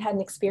people haven't had an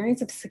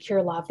experience of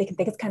secure love, they can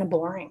think it's kind of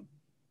boring.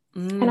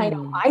 And I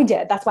know Mm. I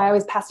did. That's why I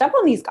was passed up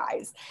on these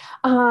guys.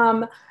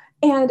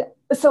 And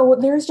so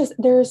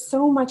there's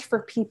so much for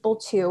people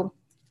to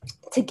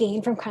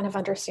gain from kind of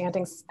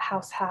understanding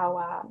how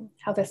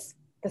this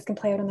can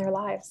play out in their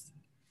lives.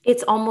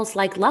 It's almost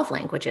like love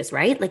languages,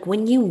 right? Like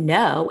when you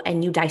know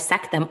and you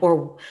dissect them,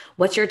 or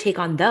what's your take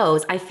on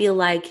those? I feel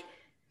like,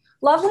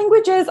 Love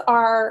languages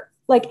are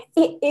like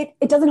it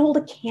doesn't hold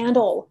a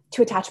candle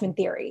to attachment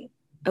theory.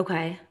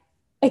 okay,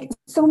 Like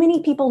so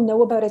many people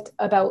know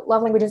about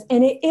love languages,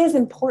 and it is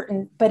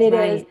important, but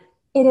right.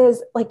 it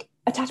is like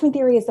attachment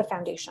theory is the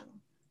foundation.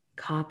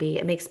 Copy.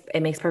 It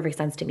makes perfect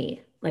sense to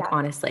me. Like Yeah,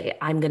 honestly,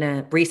 I'm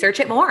gonna research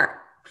it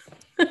more.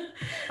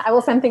 I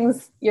will send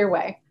things your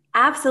way.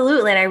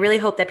 Absolutely. And I really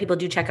hope that people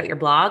do check out your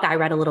blog. I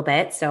read a little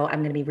bit, so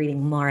I'm gonna be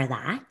reading more of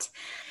that.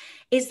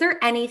 Is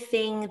there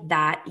anything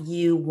that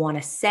you want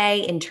to say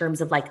in terms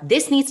of like,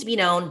 this needs to be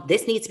known,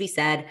 this needs to be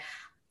said?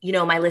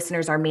 My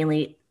listeners are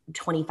mainly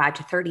 25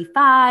 to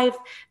 35,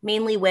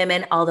 mainly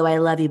women, although I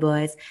love you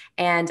boys.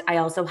 And I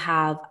also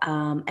have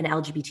an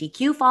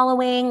LGBTQ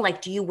following. Like,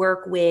 do you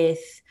work with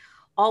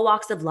all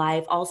walks of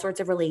life, all sorts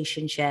of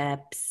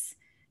relationships?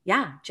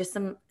 Yeah, just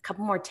some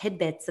couple more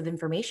tidbits of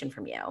information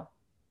from you.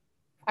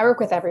 I work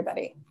with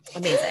everybody.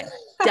 Amazing.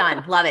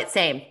 Done. Love it.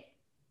 Same.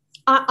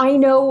 I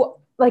know,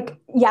 like,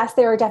 yes,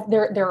 there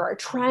are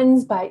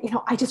trends, but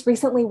I just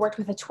recently worked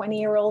with a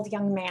 20-year-old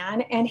young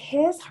man, and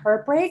his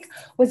heartbreak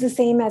was the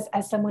same as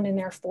someone in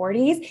their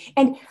 40s.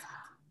 And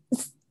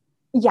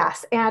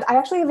yes, and I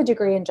actually have a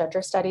degree in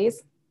gender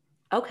studies.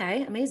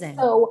 Okay. Amazing.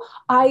 So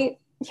I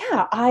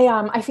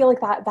feel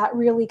like that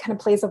really kind of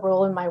plays a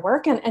role in my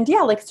work. And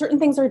yeah, like certain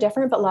things are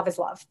different, but love is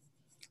love.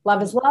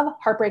 Love is love,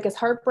 heartbreak is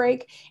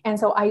heartbreak. And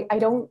so I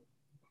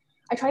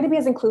try to be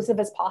as inclusive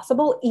as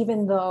possible,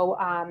 even though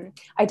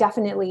I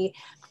definitely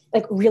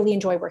like really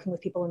enjoy working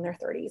with people in their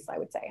 30s, I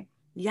would say.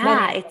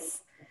 Yeah.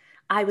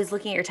 I was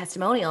looking at your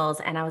testimonials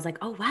and I was like,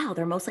 oh, wow,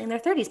 they're mostly in their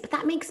 30s, but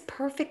that makes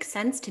perfect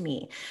sense to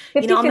me.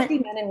 50 I'm 50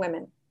 men and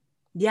women.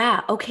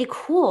 Yeah. Okay,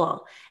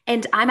 cool.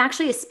 And I'm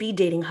actually a speed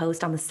dating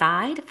host on the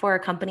side for a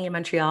company in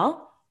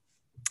Montreal.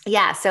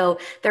 Yeah. So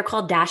they're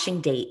called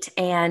Dashing Date.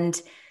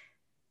 And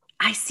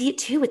I see it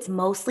too. It's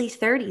mostly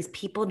 30s,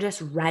 people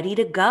just ready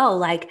to go.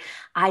 Like,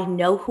 I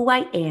know who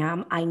I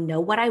am. I know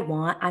what I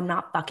want. I'm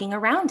not fucking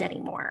around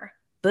anymore.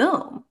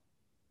 Boom.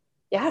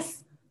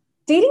 Yes.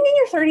 Dating in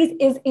your 30s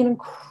is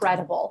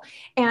incredible.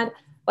 And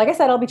like I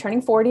said, I'll be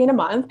turning 40 in a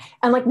month.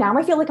 And like now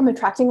I feel like I'm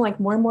attracting like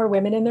more and more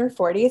women in their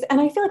 40s.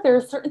 And I feel like there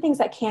are certain things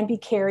that can be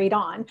carried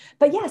on.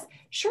 But yes,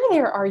 sure,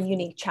 there are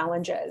unique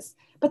challenges,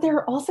 but there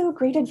are also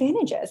great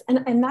advantages.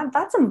 And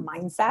that's a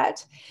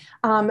mindset.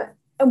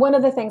 And one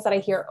of the things that I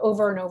hear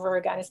over and over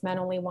again is men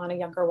only want a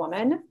younger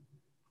woman.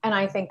 And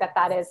I think that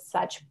that is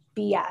such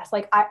BS.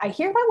 Like I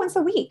hear that once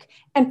a week.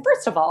 And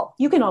first of all,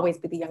 you can always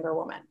be the younger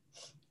woman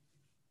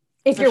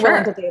if For you're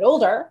willing to sure. date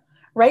older,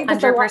 right? But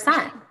so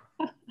 100%.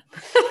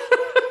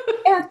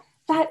 and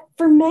that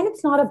for men,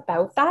 it's not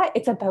about that.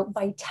 It's about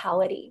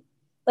vitality.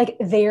 Like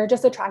they're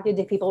just attracted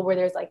to people where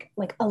there's like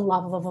a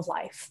love of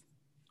life.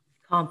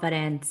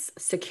 Confidence,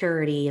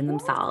 security in Yeah.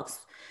 themselves.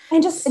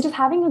 And just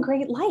having a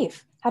great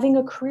life, having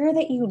a career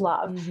that you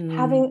love,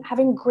 Mm-hmm.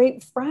 having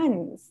great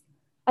friends.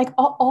 Like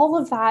all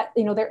of that,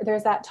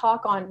 there's that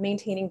talk on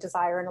maintaining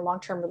desire in a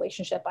long-term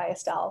relationship by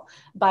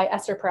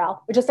Esther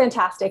Perel, which is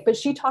fantastic. But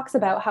she talks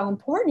about how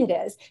important it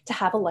is to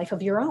have a life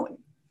of your own.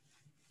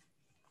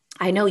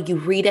 I know you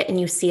read it and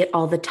you see it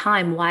all the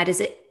time. Why is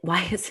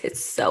it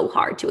so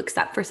hard to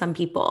accept for some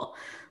people?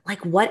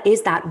 Like, what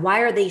is that? Why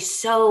are they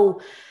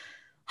so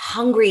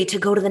hungry to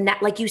go to the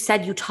net? Like you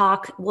said,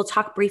 we'll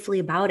talk briefly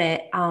about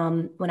it.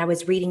 When I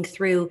was reading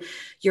through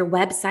your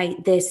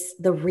website,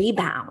 the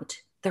rebound,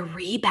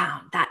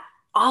 that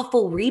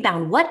awful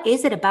rebound. What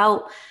is it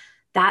about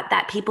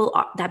that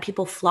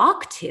people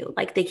flock to?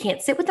 Like they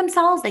can't sit with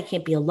themselves. They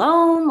can't be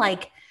alone.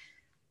 Like,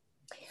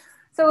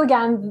 So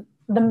again,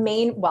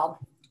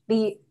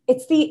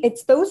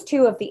 it's those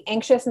two of the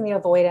anxious and the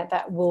avoidant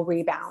that will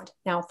rebound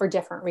now for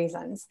different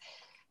reasons.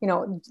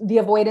 The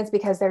avoidance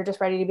because they're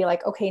just ready to be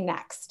like, okay,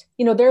 next.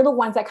 They're the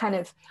ones that kind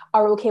of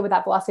are okay with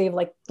that philosophy of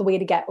like the way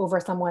to get over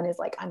someone is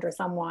like under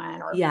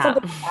someone or yeah.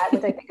 something like that,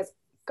 which I think is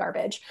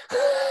garbage.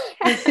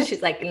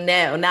 She's like,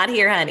 no, not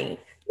here, honey.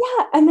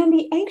 Yeah. And then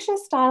the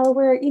anxious style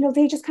where,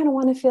 they just kind of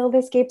want to feel the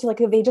escape to like,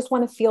 they just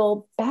want to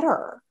feel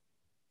better.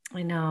 I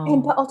But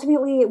know.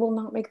 ultimately it will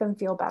not make them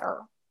feel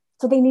better.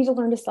 So they need to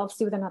learn to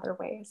self-soothe in other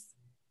ways.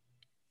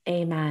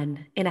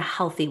 Amen. In a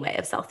healthy way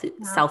of Yeah.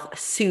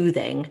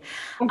 self-soothing.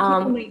 And people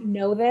Um, might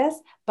know this,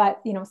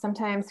 but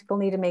sometimes people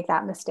need to make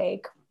that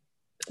mistake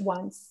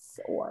once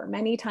or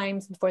many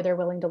times before they're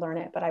willing to learn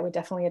it. But I would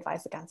definitely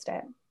advise against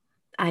it.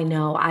 I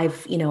know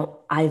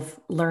I've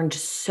learned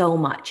so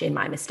much in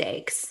my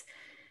mistakes,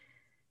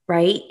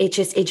 right? It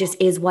just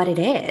is what it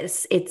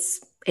is.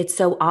 It's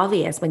so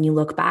obvious when you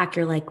look back,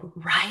 you're like,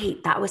 right,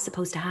 that was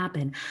supposed to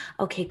happen.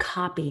 Okay,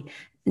 copy.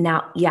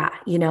 Now, yeah,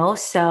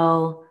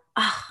 so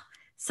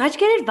such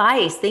good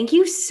advice. Thank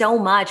you so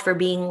much for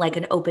being like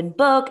an open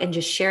book and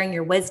just sharing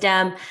your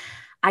wisdom.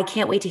 I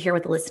can't wait to hear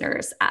what the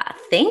listeners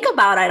think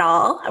about it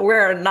all.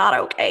 We're not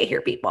okay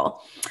here,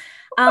 people.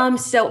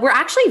 So we're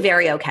actually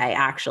very okay,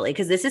 actually,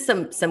 because this is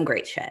some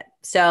great shit.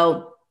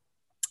 So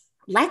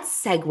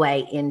let's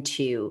segue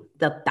into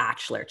the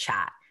Bachelor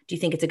chat. Do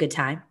you think it's a good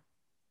time?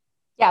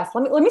 Yes.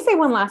 Let me say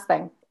one last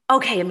thing.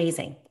 Okay,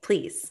 amazing.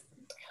 Please.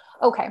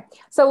 Okay.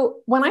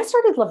 So when I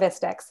started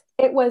Lovistics,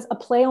 it was a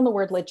play on the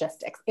word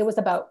logistics. It was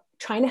about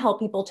trying to help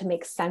people to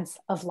make sense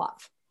of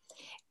love.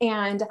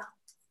 And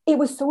it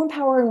was so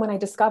empowering when I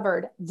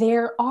discovered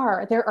there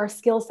are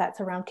skill sets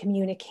around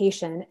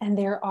communication, and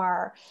there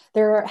are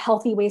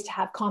healthy ways to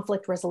have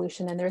conflict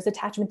resolution, and there's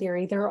attachment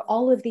theory. There are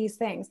all of these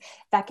things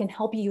that can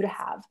help you to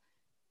have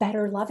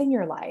better love in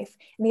your life.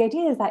 And the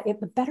idea is that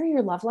if the better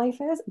your love life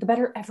is, the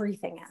better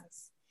everything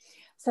is.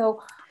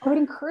 So I would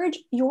encourage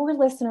your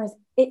listeners,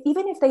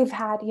 even if they've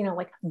had,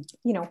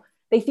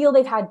 they feel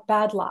they've had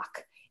bad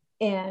luck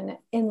in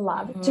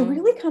love, to Mm-hmm.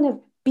 really kind of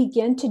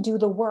begin to do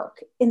the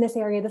work in this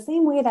area, the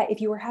same way that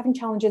if you were having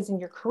challenges in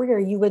your career,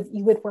 you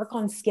would work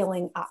on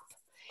skilling up.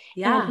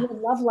 And Yeah. your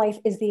love life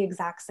is the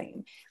exact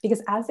same,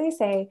 because as they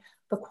say,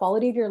 the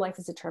quality of your life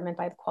is determined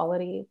by the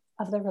quality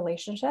of the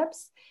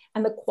relationships,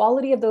 and the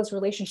quality of those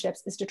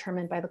relationships is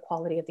determined by the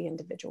quality of the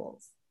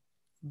individuals.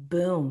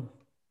 Boom.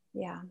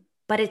 Yeah.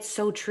 But it's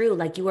so true.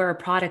 Like you are a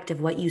product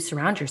of what you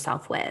surround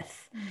yourself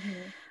with.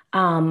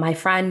 Mm-hmm. My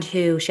friend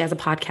who she has a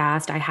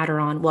podcast, I had her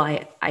on. Well,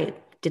 I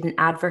did an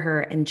ad for her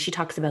and she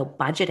talks about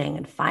budgeting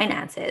and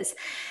finances.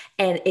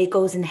 And it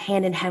goes in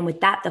hand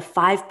with that. The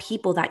five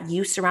people that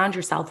you surround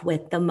yourself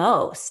with the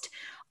most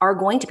are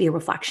going to be a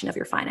reflection of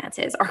your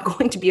finances, are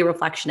going to be a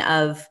reflection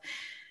of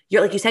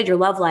your, like you said, your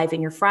love life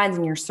and your friends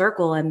and your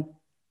circle. And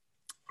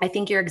I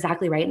think you're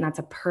exactly right. And that's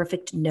a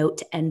perfect note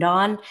to end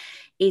on,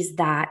 is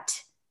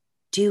that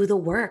do the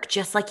work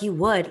just like you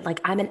would.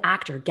 Like, I'm an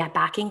actor, get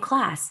back in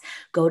class,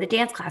 go to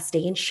dance class,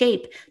 stay in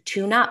shape,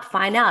 tune up,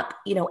 fine up,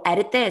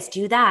 edit this,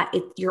 do that.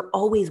 You're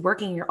always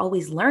working, you're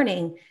always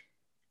learning,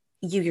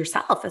 you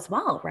yourself as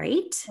well,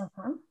 right?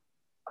 Uh-huh.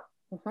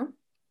 Mhm.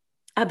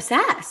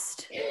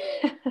 Obsessed.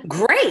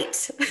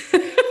 Great.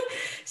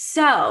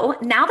 So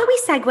now that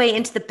we segue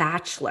into The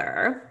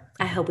Bachelor,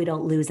 I hope we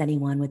don't lose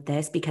anyone with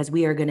this because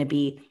we are going to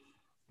be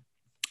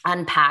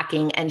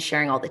unpacking and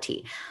sharing all the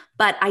tea.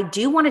 But I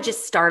do want to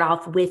just start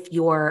off with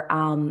your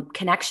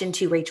connection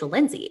to Rachel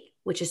Lindsay,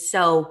 which is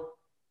so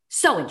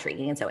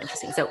intriguing and so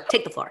interesting. So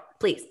take the floor,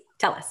 please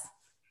tell us.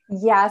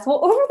 Yes.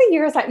 Well, over the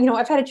years,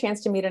 I've had a chance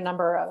to meet a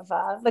number of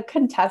the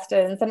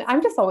contestants, and I'm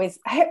just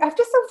I'm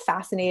just so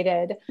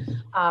fascinated,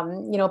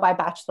 by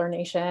Bachelor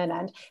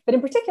Nation. But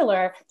in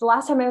particular, the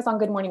last time I was on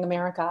Good Morning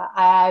America,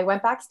 I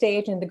went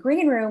backstage in the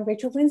green room.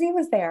 Rachel Lindsay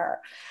was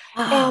there.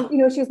 And,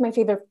 she was my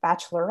favorite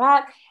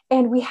Bachelorette.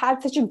 And we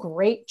had such a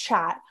great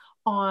chat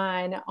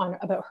on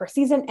about her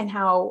season and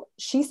how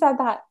she said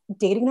that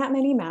dating that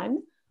many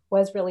men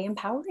was really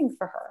empowering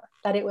for her,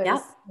 that it was,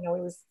 Yep. it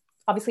was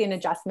obviously an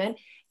adjustment.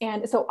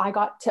 And so I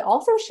got to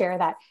also share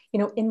that,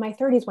 in my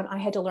 30s, when I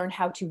had to learn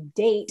how to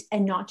date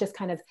and not just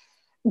kind of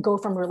go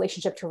from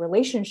relationship to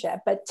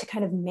relationship, but to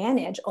kind of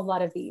manage a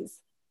lot of these,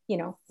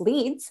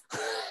 leads.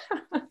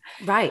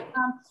 Right.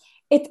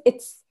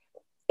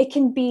 It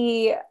can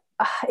be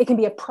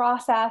a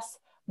process,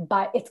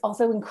 but it's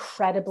also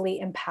incredibly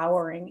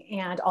empowering,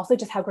 and also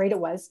just how great it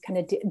was kind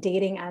of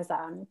dating as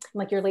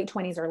like your late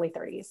 20s, early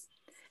 30s.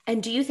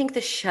 And do you think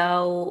the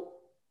show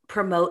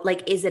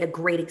is it a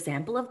great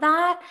example of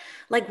that?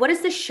 Like, what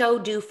does the show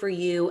do for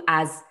you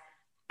as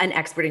an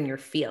expert in your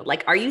field?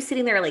 Like, are you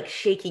sitting there like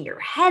shaking your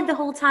head the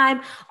whole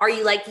time? Are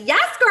you like,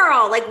 yes,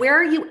 girl? Like, where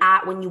are you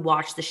at when you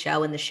watch the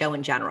show and the show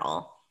in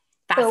general?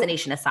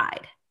 Fascination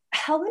aside.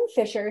 Helen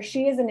Fisher,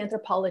 she is an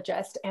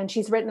anthropologist, and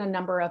she's written a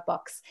number of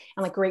books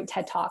and like great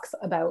TED Talks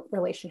about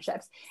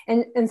relationships.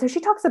 And so she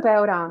talks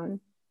about,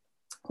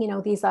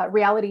 these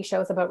reality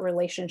shows about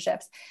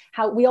relationships,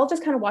 how we all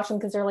just kind of watch them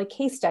because they're like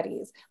case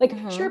studies. Like,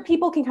 sure,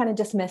 people can kind of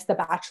dismiss The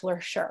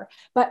Bachelor, sure.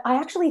 But I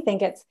actually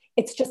think it's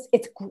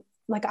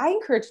like, I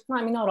encourage,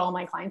 not all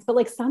my clients, but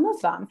like some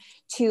of them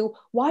to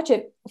watch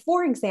it.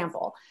 For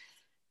example,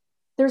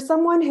 there's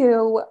someone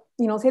who,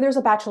 say there's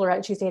a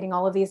bachelorette, she's dating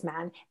all of these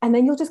men. And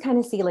then you'll just kind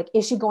of see, like,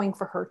 is she going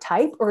for her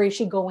type, or is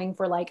she going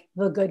for like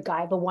the good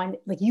guy, the one,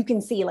 like you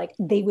can see like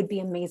they would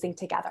be amazing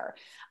together.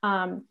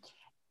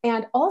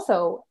 And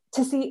also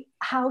to see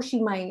how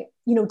she might,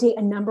 date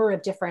a number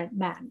of different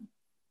men.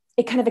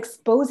 It kind of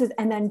exposes,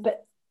 and then,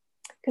 but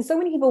because so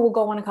many people will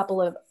go on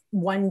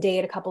one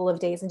date, a couple of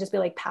days, and just be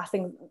like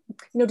passing,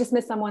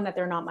 dismiss someone that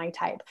they're not my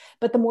type.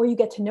 But the more you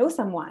get to know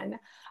someone,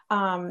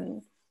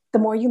 the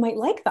more you might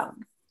like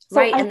them. So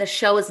right. And the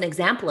show is an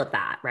example of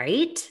that,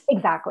 right?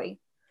 Exactly.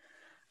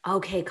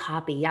 Okay,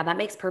 copy. Yeah, that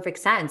makes perfect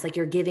sense. Like,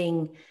 you're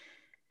giving,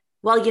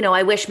 well,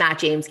 I wish Matt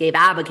James gave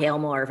Abigail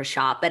more of a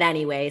shot, but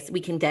anyways,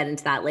 we can get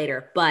into that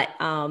later. But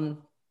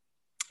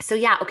so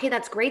yeah, okay,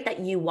 that's great that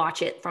you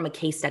watch it from a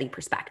case study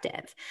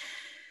perspective.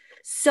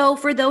 So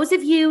for those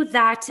of you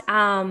that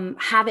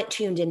haven't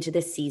tuned into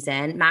this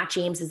season, Matt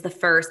James is the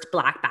first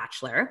Black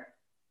Bachelor.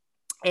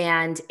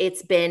 And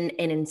it's been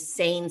an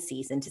insane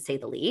season, to say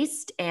the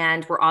least.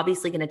 And we're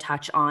obviously going to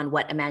touch on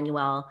what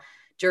Emmanuel,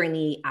 during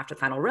the After the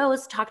Final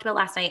Rose, talked about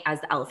last night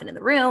as the elephant in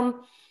the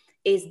room,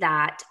 is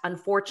that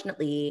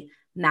unfortunately,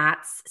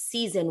 Matt's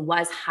season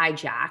was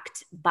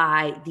hijacked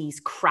by these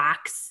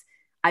cracks,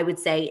 I would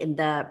say, in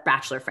the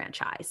Bachelor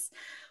franchise.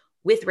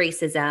 With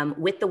racism,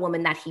 with the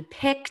woman that he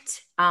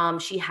picked,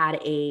 she had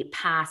a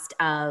past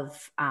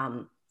of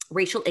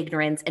racial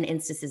ignorance and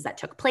instances that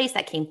took place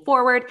that came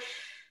forward.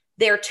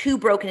 They're two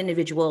broken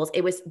individuals.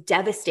 It was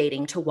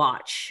devastating to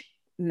watch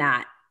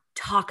Matt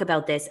talk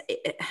about this.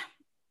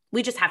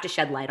 We just have to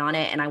shed light on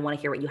it. And I want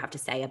to hear what you have to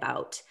say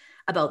about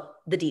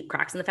the deep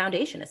cracks in the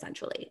foundation,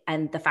 essentially.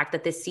 And the fact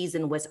that this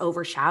season was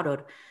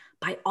overshadowed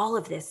by all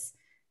of this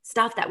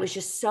stuff that was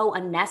just so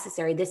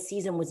unnecessary. This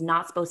season was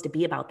not supposed to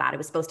be about that. It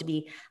was supposed to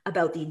be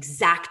about the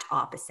exact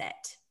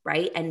opposite,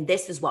 right? And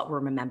this is what we're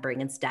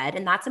remembering instead.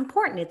 And that's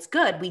important. It's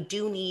good. We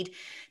do need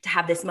to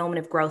have this moment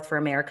of growth for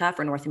America,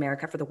 for North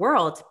America, for the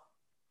world.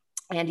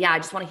 And yeah, I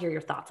just want to hear your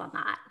thoughts on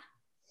that.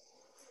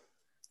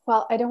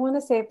 Well, I don't want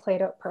to say it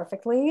played out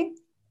perfectly,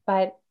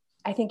 but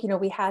I think,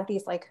 we had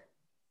these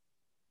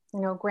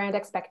grand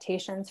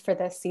expectations for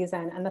this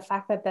season. And the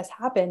fact that this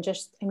happened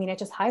it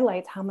just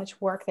highlights how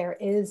much work there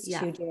is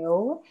to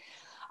do.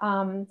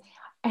 And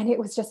it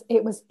was just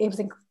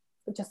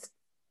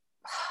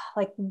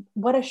like,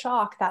 what a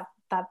shock that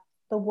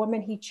the woman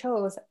he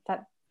chose,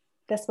 that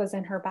this was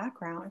in her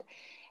background.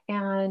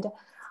 And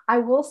I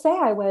will say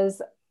I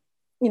was,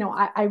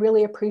 I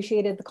really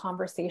appreciated the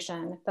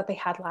conversation that they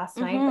had last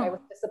night, but I was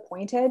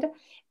disappointed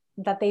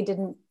that they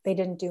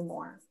didn't do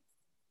more.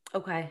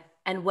 Okay.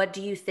 And what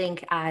do you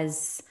think,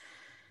 as,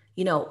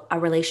 a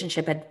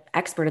relationship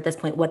expert at this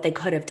point, what they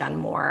could have done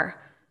more?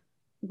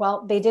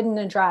 Well, they didn't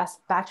address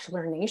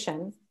Bachelor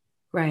Nation.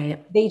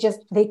 Right.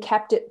 They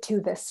kept it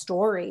to this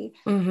story.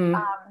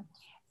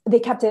 They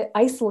kept it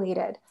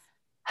isolated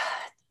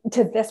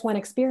to this one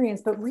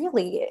experience, but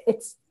really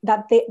it's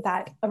that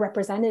a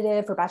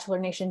representative for Bachelor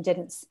Nation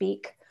didn't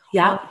speak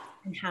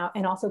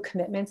and also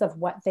commitments of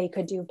what they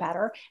could do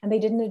better. And they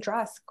didn't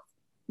address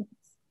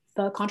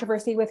the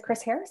controversy with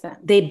Chris Harrison.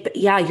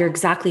 Yeah, you're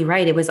exactly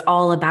right. It was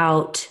all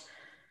about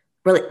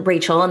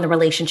Rachel and the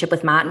relationship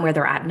with Matt and where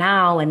they're at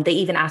now. And they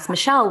even asked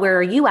Michelle, where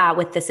are you at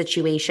with the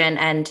situation?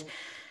 And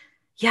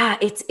yeah,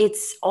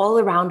 it's all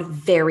around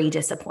very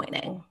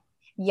disappointing.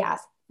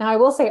 Yes. Now I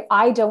will say,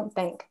 I don't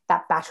think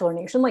that Bachelor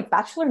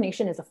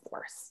Nation is a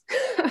force.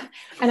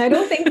 And I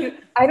don't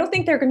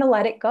think they're going to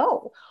let it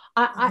go.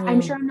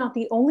 I'm sure I'm not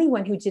the only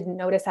one who didn't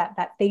notice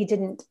that they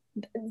didn't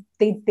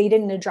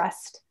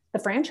address the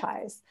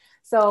franchise.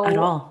 So at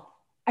all.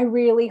 I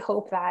really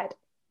hope that,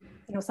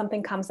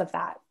 something comes of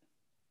that.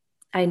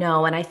 I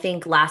know. And I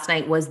think last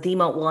night was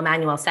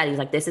Emmanuel said, he's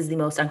like, this is the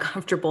most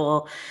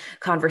uncomfortable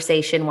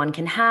conversation one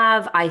can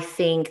have. I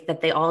think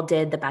that they all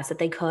did the best that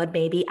they could,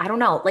 maybe. I don't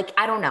know.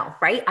 I don't know,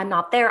 right? I'm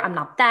not there. I'm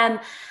not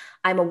them.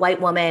 I'm a white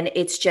woman.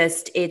 It's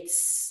just,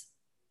 it's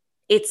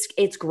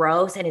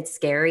gross and it's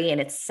scary and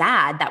it's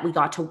sad that we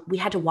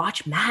had to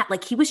watch Matt.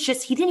 He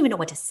didn't even know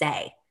what to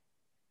say.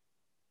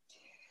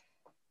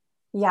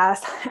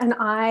 Yes. And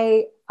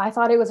I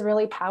thought it was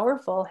really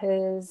powerful.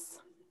 His,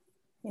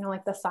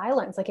 the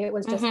silence, it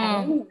was just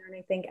hanging there. And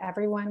I think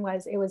everyone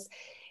it was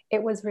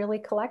really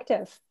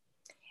collective.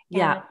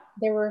 Yeah. And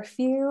there were just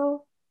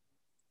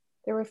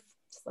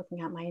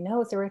looking at my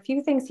notes, there were a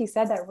few things he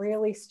said that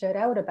really stood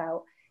out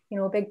about,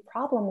 a big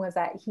problem was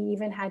that he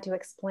even had to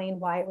explain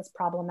why it was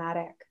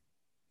problematic.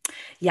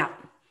 Yeah.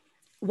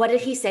 What did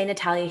he say,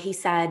 Natalia? He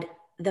said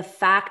the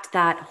fact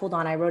that, hold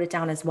on, I wrote it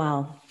down as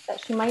well.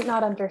 That she might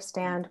not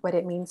understand what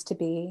it means to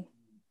be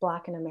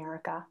Black in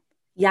America.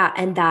 Yeah.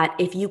 And that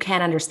if you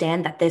can't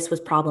understand that this was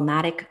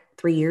problematic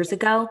 3 years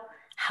ago,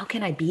 how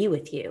can I be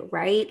with you?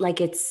 Right?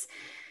 It's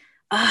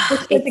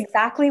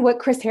exactly what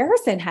Chris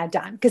Harrison had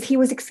done, because he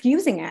was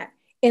excusing it.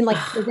 And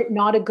is it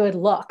not a good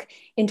look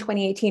in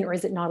 2018 or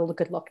is it not a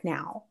good look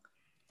now?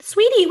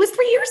 Sweetie, it was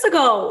 3 years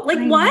ago.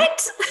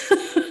 What?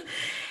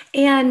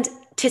 And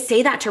to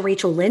say that to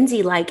Rachel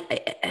Lindsay,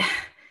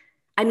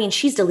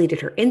 she's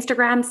deleted her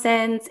Instagram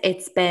since.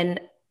 It's been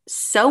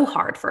so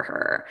hard for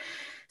her.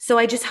 So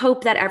I just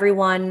hope that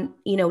everyone,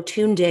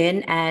 tuned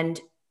in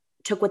and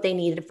took what they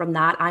needed from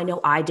that. I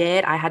know I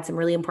did. I had some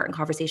really important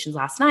conversations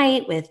last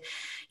night with,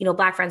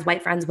 Black friends,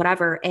 white friends,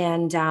 whatever.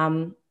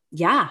 And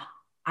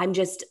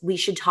we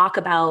should talk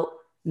about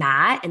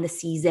Matt and the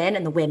season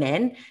and the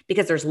women,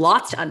 because there's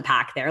lots to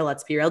unpack there.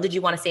 Let's be real. Did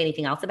you want to say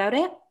anything else about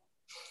it?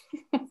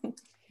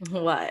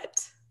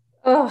 What?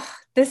 Oh,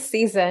 this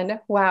season.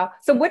 Wow.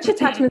 So which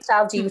attachment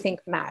style do you think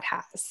Matt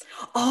has?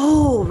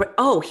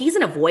 Oh, he's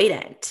an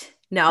avoidant.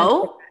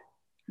 No?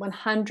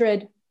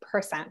 100%.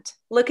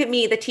 Look at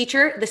me, the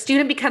teacher, the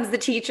student becomes the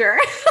teacher.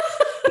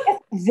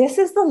 This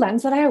is the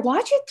lens that I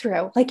watch it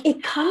through.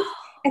 It comes,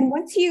 and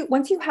once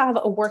you have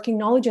a working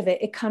knowledge of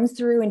it, it comes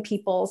through in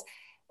people's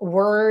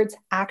words,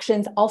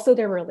 actions, also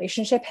their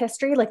relationship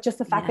history, just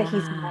the fact that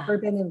he's never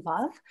been in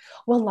love.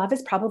 Well, love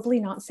is probably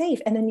not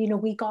safe. And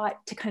then, we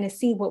got to kind of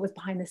see what was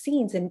behind the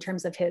scenes in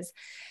terms of his,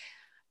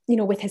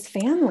 with his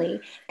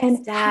family and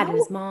his dad and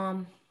his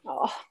mom.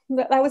 Oh,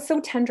 that was so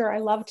tender. I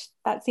loved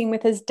that scene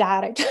with his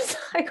dad. I just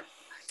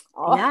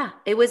yeah,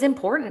 it was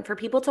important for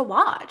people to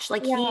watch.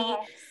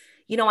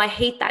 I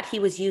hate that he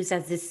was used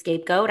as this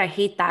scapegoat. I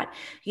hate that,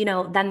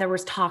 then there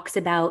was talks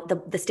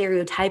about the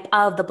stereotype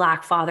of the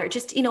Black father,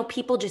 just,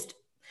 people just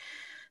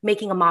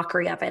making a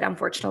mockery of it,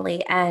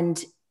 unfortunately.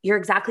 And you're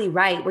exactly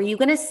right. Were you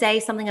going to say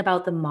something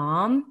about the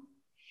mom?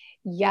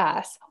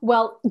 Yes.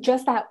 Well,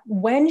 just that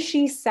when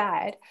she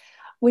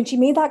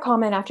made that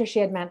comment after she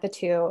had met the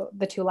two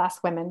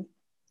last women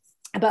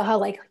about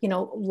how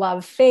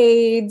love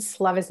fades,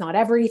 love is not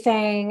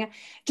everything.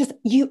 Just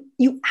you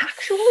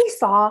actually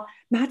saw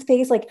Matt's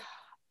face,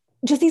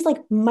 just these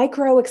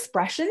micro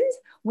expressions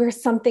where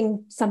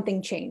something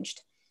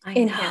changed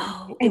in him.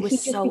 And it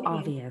was so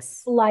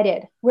obvious.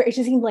 Flooded, where it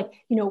just seemed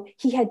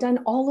he had done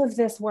all of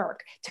this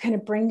work to kind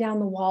of bring down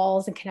the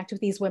walls and connect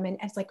with these women.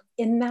 And it's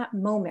in that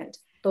moment,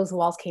 those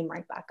walls came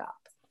right back up.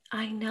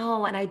 I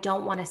know. And I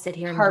don't want to sit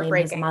here and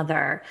blame his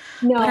mother.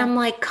 No. But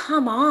I'm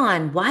come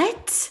on,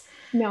 what?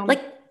 No.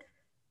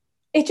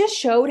 It just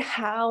showed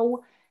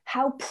how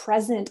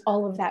present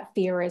all of that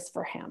fear is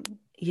for him.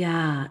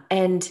 Yeah.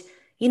 And,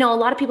 a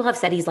lot of people have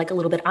said he's a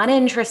little bit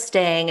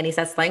uninteresting, and he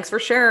says, thanks for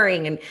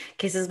sharing, and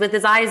kisses with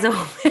his eyes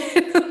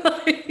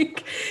open.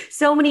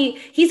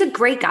 He's a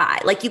great guy.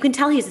 You can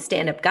tell he's a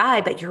stand-up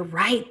guy, but you're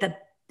right.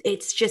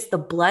 It's just the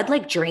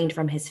blood drained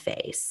from his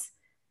face.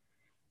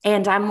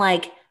 And I'm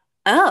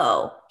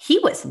oh, he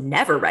was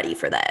never ready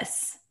for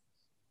this.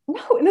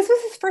 No, and this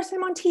was his first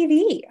time on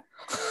TV.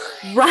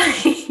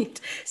 Right.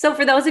 So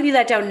for those of you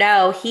that don't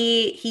know,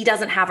 he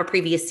doesn't have a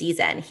previous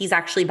season. He's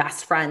actually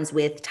best friends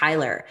with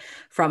Tyler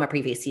from a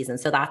previous season.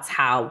 So that's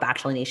how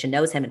Bachelor Nation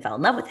knows him and fell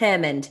in love with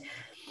him. And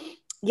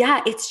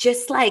yeah, it's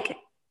just well,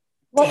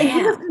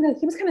 and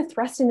he was kind of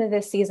thrust into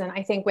this season,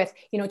 I think, with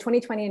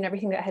 2020 and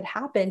everything that had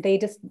happened.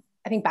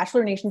 I think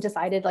Bachelor Nation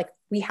decided like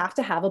we have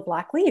to have a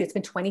Black lead. It's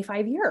been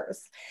 25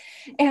 years.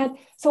 And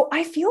so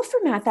I feel for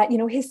Matt that,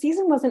 his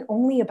season wasn't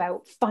only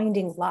about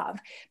finding love,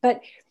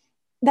 but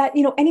that,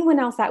 anyone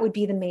else, that would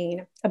be the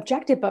main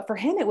objective. But for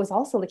him, it was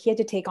also like he had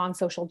to take on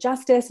social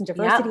justice and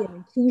diversity and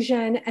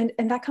inclusion.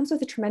 And that comes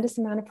with a tremendous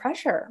amount of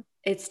pressure.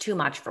 It's too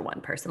much for one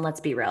person,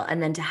 let's be real.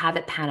 And then to have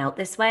it pan out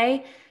this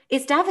way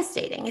is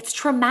devastating. It's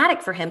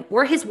traumatic for him.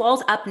 Were his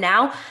walls up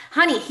now?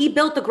 Honey, he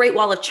built the Great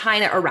Wall of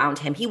China around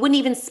him. He wouldn't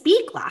even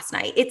speak last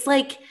night. It's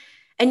like,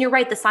 and you're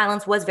right, the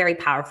silence was very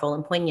powerful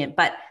and poignant,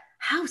 but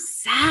how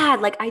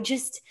sad. Like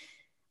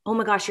oh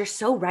my gosh, you're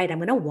so right. I'm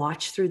going to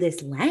watch through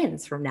this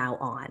lens from now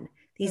on.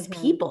 These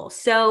people.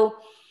 So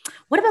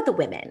what about the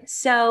women?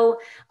 So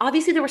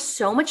obviously there was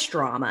so much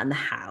drama in the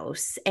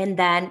house. And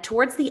then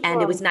towards the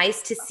end, it was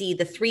nice to see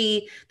the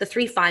three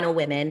final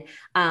women,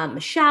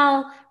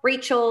 Michelle,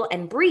 Rachel,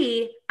 and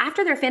Brie,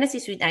 after their fantasy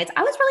suite nights.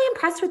 I was really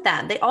impressed with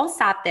them. They all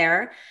sat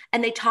there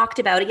and they talked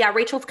about it. Yeah,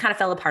 Rachel kind of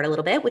fell apart a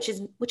little bit, which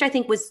I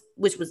think was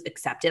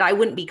accepted. I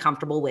wouldn't be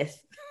comfortable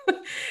with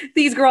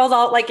these girls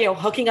all like,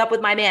 hooking up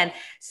with my man.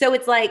 So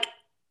it's like,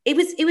 it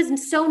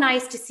was so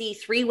nice to see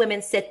three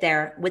women sit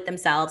there with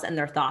themselves and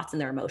their thoughts and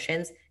their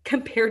emotions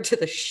compared to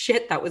the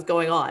shit that was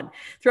going on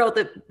throughout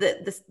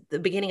the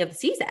beginning of the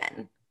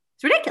season.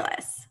 It's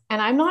ridiculous.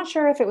 And I'm not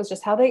sure if it was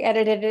just how they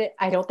edited it.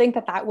 I don't think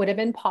that would have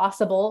been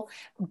possible,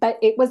 but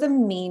it was a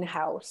mean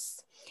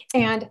house.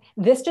 And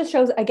this just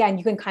shows, again,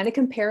 you can kind of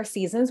compare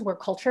seasons where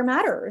culture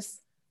matters.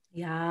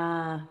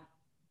 Yeah.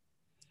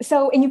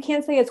 So, and you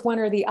can't say it's one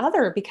or the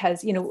other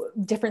because,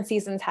 different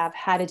seasons have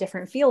had a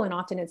different feel. And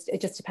often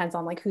it just depends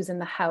on like who's in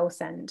the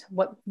house and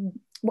what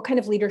kind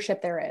of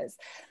leadership there is.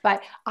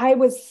 But I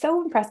was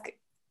so impressed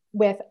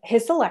with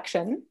his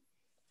selection.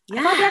 Yeah.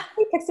 I thought he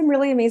actually picked some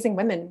really amazing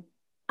women.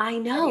 I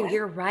know,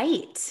 you're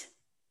right.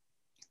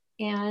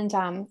 And,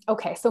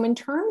 okay. So in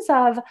terms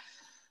of a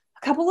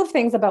couple of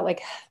things about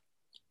like,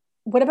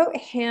 what about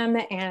him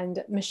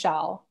and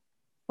Michelle?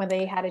 When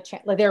they had a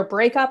chance, like their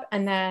breakup,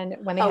 and then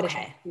when they had a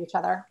chance to see each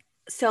other.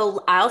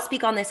 So I'll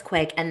speak on this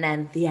quick, and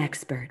then the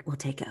expert will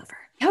take over.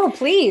 Oh,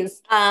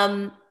 please.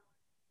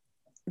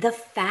 The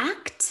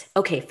fact,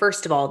 okay,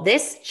 first of all,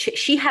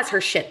 she has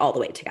her shit all the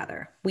way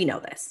together. We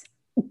know this.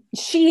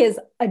 She is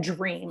a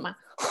dream.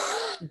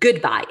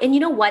 Goodbye. And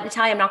you know what,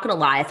 Natalia, I'm not going to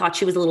lie. I thought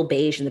she was a little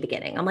beige in the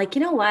beginning. I'm like,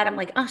 you know what? I'm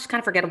like, oh, she's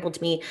kind of forgettable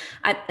to me.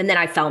 And then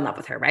I fell in love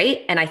with her,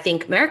 right? And I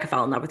think America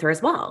fell in love with her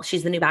as well.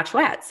 She's the new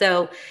Bachelorette.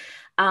 So,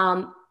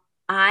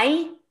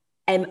 I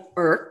am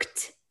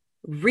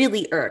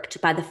really irked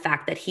by the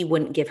fact that he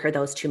wouldn't give her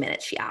those 2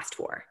 minutes she asked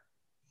for.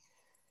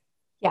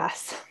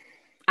 Yes.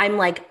 I'm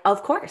like,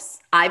 of course.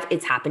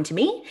 It's happened to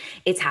me.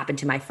 It's happened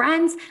to my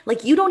friends.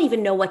 Like, you don't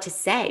even know what to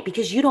say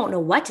because you don't know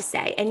what to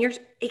say. And is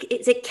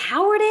it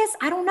cowardice?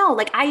 I don't know.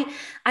 Like, I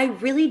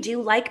really do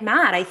like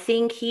Matt. I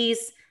think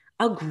he's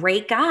a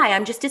great guy.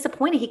 I'm just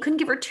disappointed he couldn't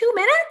give her 2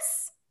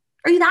 minutes.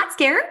 Are you that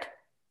scared?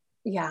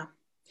 Yeah.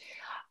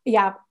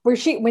 Yeah. When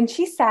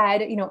she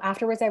said,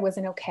 afterwards I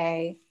wasn't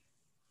okay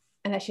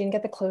and that she didn't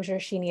get the closure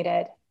she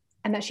needed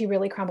and that she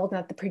really crumbled and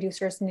that the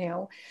producers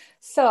knew.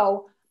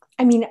 So,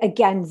 I mean,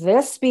 again,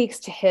 this speaks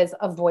to his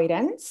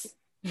avoidance,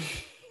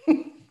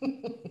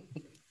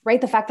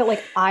 right? The fact that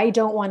like, I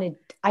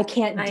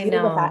can't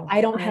deal with that.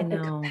 I don't have the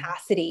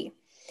capacity.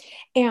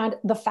 And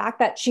the fact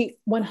that she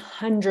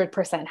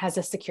 100% has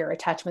a secure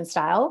attachment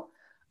style.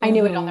 I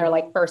knew it on their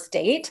like first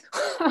date.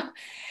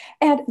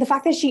 And the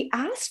fact that she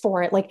asked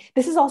for it, like,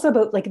 this is also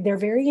about like, they're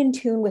very in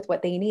tune with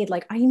what they need.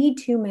 Like, I need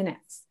 2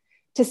 minutes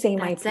to say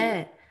my piece.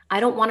 That's it.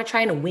 I don't want to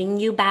try and wing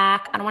you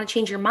back. I don't want to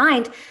change your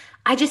mind.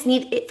 I just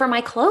need it for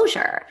my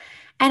closure.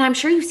 And I'm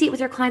sure you see it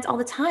with your clients all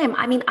the time.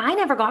 I mean, I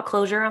never got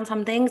closure on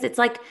some things. It's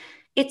like,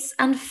 it's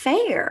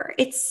unfair.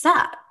 It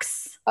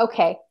sucks.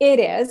 Okay. It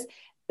is.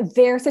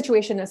 Their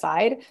situation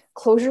aside,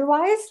 closure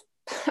wise,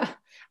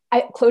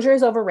 closure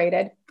is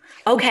overrated.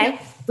 Okay.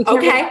 We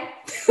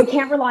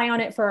can't rely on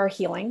it for our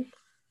healing.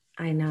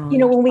 I know.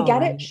 When we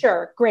get it,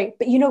 sure, great.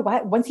 But you know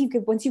what? Once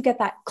you get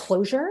that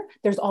closure,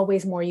 there's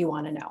always more you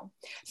want to know.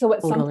 So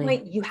at some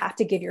point, you have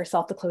to give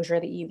yourself the closure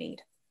that you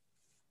need.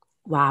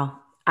 Wow.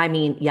 I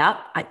mean, yep.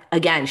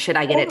 Should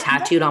I get it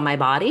tattooed on my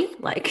body?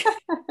 Like,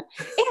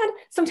 and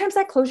sometimes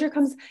that closure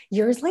comes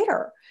years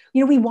later.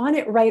 We want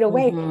it right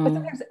away, but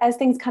sometimes as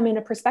things come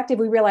into perspective,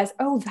 we realize,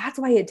 oh, that's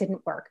why it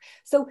didn't work.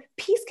 So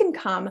peace can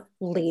come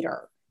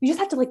later. You just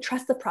have to like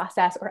trust the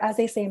process, or as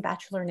they say in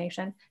Bachelor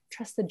Nation,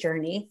 trust the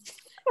journey.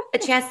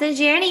 Trust the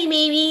journey,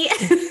 maybe.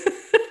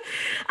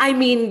 I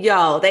mean,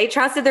 they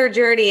trusted their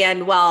journey,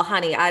 and well,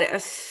 honey,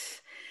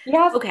 yes.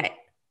 Okay.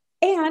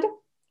 And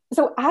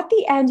so at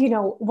the end,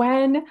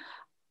 when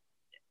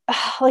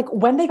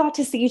they got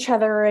to see each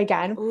other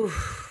again,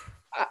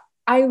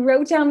 I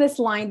wrote down this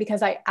line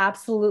because I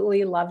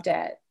absolutely loved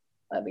it.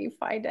 Let me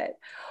find it.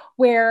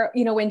 Where,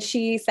 when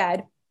she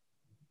said,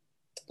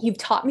 "You've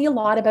taught me a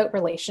lot about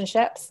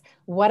relationships,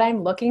 what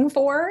I'm looking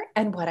for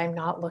and what I'm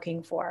not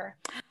looking for."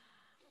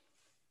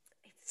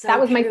 So that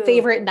was my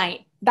favorite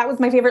night. That was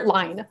my favorite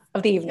line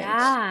of the evening.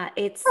 Yeah,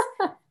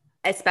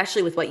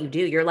 especially with what you do,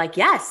 you're like,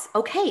 yes,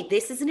 okay,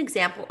 this is an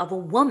example of a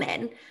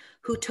woman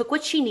who took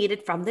what she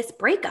needed from this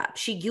breakup.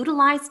 She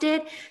utilized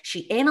it,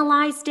 she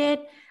analyzed it.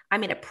 I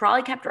mean, it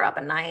probably kept her up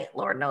at night.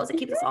 Lord knows it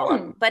keeps us all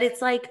up. Mhm. But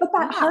it's like, But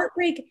that wow,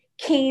 heartbreak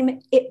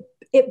came,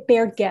 it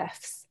bared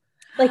gifts.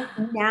 Like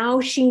now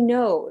she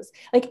knows.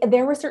 Like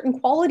there were certain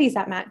qualities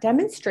that Matt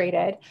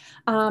demonstrated,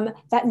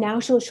 that now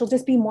she'll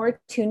just be more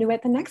attuned to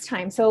it the next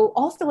time. So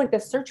also like the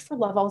search for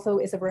love also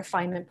is a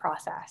refinement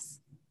process.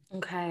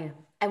 okay.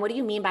 And what do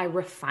you mean by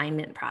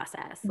refinement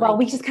process? Well,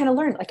 we Like, just kind of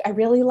learned, like, I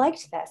really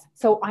liked this.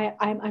 So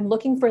I'm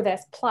looking for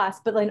this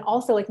plus, but then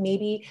also like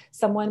maybe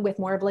someone with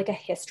more of like a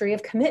history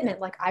of commitment.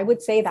 Like I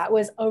would say that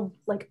was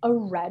a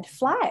red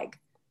flag.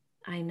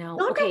 I know.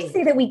 Not to Okay.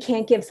 say that we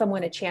can't give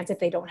someone a chance if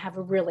they don't have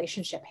a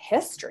relationship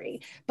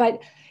history,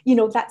 but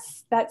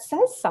that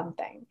says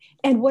something.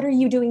 And what are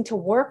you doing to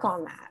work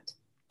on that?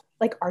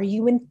 Like, are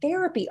you in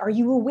therapy? Are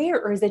you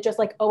aware? Or is it just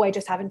like, oh, I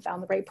just haven't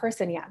found the right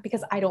person yet?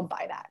 Because I don't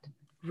buy that.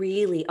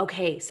 Really?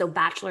 Okay. So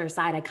bachelor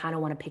aside, I kind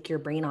of want to pick your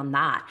brain on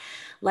that.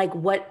 Like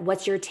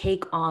what's your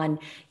take on,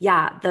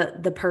 yeah,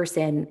 the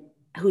person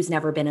who's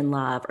never been in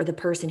love or the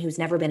person who's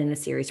never been in a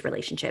serious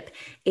relationship?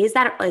 Is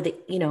that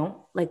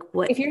like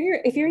what? If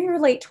you're in your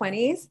late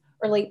 20s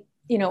or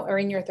or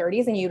in your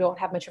 30s and you don't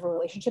have much of a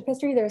relationship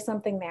history, there's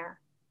something there.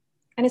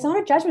 And it's not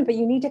a judgment, but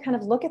you need to kind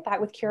of look at that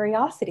with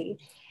curiosity.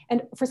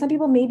 And for some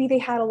people, maybe they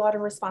had a lot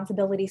of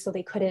responsibility, so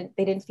they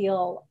didn't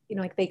feel,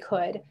 like they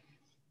could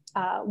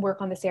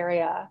work on this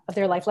area of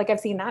their life. Like I've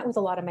seen that with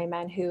a lot of my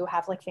men who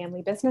have like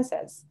family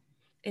businesses.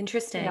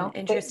 Interesting. Yeah,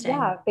 Interesting.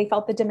 they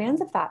felt the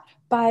demands of that.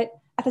 But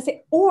at the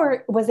same,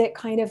 or was it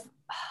kind of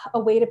a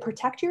way to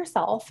protect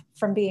yourself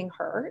from being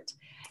hurt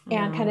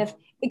and kind Oh, of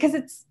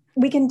because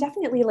we can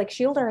definitely like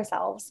shield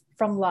ourselves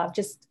from love.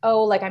 Just,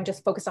 oh, like I'm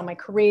just focused on my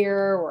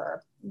career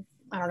or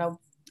I don't know.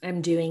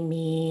 I'm doing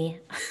me.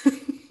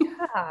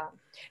 Yeah.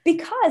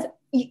 Because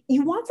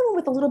you want someone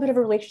with a little bit of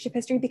a relationship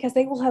history because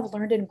they will have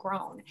learned and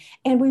grown.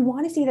 And we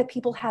want to see that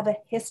people have a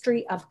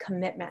history of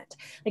commitment.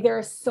 Like there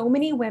are so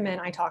many women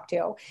I talk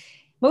to,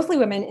 mostly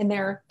women in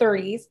their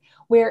 30s,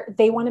 where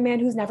they want a man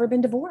who's never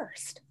been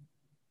divorced.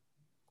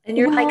 And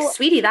you're like, Well,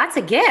 sweetie, that's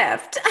a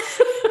gift.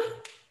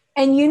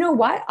 and you know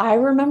what? I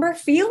remember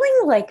feeling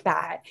like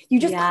that. You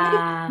just kind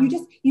of, Yeah.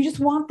 you just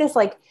want this,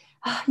 like,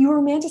 you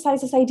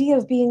romanticize this idea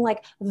of being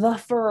like the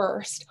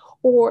first,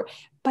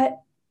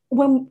 but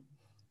when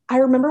I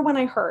remember when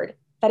I heard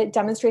that it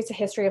demonstrates a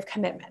history of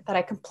commitment, that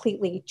I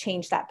completely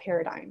changed that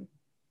paradigm.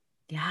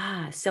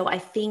 Yeah. So I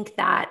think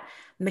that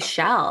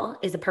Michelle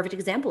is a perfect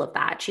example of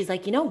that. She's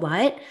like, you know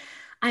what?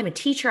 I'm a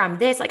teacher. I'm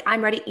this. Like,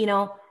 I'm ready.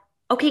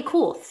 Okay,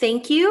 cool.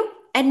 Thank you.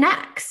 And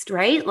next,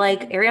 right?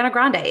 Like Ariana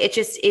Grande.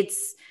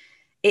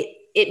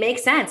 It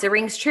makes sense. It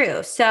rings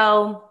true.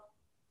 So,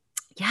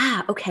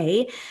 yeah.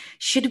 Okay.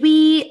 Should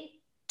we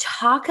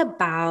talk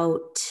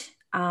about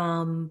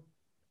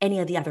any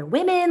of the other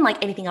women?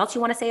 Like anything else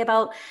you want to say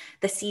about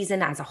the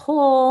season as a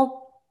whole?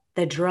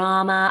 The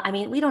drama. I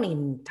mean, we don't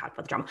even talk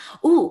about the drama.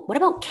 Ooh, what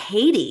about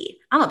Katie?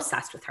 I'm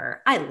obsessed with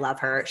her. I love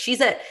her. She's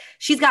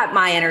got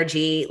my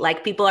energy.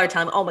 Like people are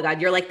telling me, oh my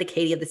God, you're like the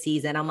Katie of the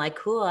season. I'm like,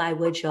 cool, I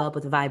would show up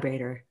with a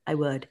vibrator. I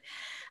would.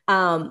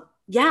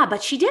 Yeah,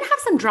 but she did have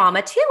some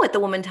drama too with the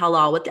woman tell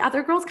all, with the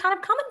other girls kind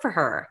of coming for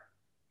her.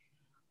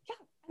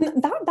 Yeah.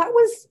 And that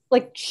was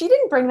like, she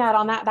didn't bring that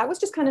on that. That was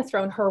just kind of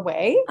thrown her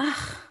way.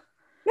 Ugh,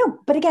 No,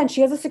 but again,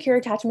 she has a secure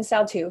attachment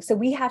style too. So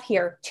we have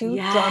here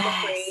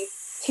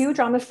yes. two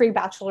drama-free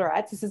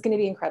bachelorettes. This is going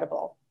to be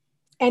incredible.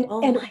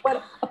 Oh And my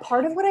what a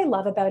part of what I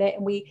love about it,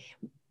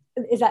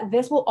 is that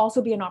this will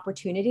also be an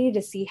opportunity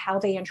to see how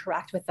they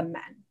interact with the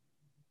men.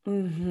 God.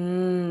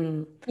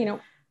 Hmm. You know,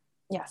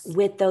 yes.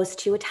 With those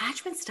two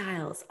attachment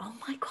styles. Oh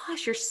my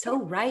gosh, you're so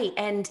right.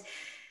 And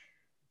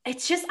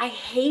it's just, I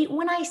hate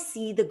when I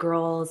see the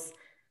girls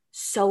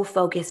so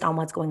focused on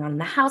what's going on in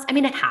the house. I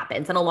mean, it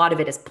happens. And a lot of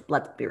it is,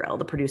 let's be real,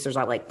 the producers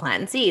are like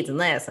planting seeds and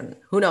this, and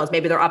who knows,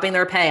 maybe they're upping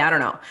their pay. I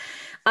don't know.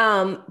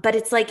 But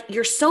it's like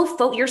you're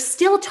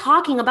still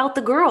talking about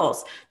the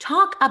girls.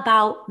 Talk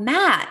about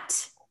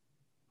Matt.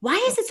 Why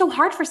is it so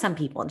hard for some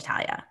people,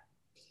 Natalia?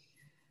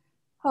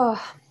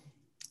 Oh,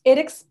 it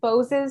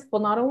exposes,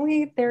 well, not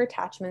only their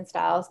attachment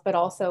styles, but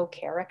also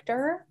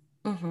character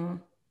Mm-hmm.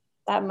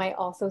 that might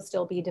also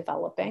still be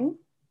developing.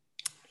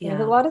 A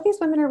Yeah. lot of these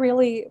women are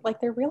really like,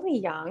 they're really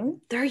young.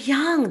 They're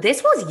young.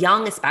 This was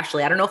young,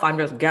 especially. I don't know if I'm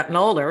just getting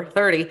older,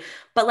 30,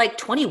 but like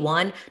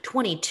 21,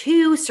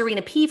 22.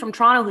 Serena P from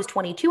Toronto, who's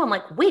 22. I'm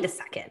like, wait a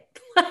second.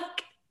 Like,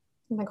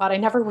 Oh my God, I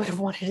never would have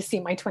wanted to see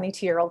my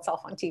 22-year-old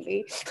self on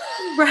TV.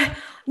 right.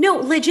 No,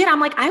 legit. I'm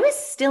like, I was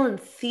still in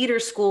theater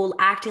school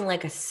acting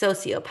like a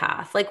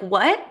sociopath. Like,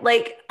 what?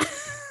 Like,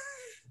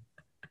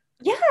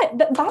 Yeah,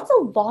 that's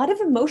a lot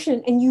of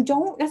emotion, and you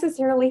don't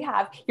necessarily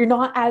you're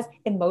not as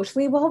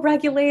emotionally well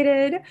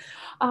regulated,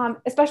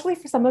 especially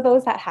for some of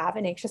those that have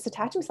an anxious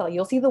attachment style.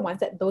 You'll see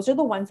those are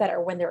the ones that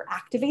are, when they're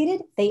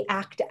activated, they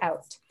act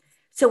out.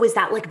 so is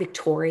that like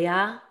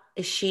Victoria?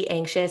 Is she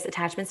anxious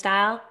attachment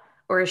style?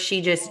 Or is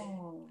she just,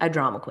 a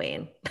drama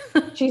queen.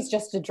 She's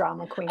just a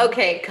drama queen.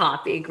 Okay,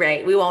 copy.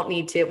 Great. We won't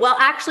need to. Well,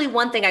 actually,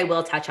 one thing I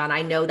will touch on,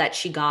 I know that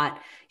she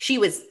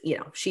was,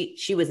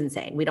 she was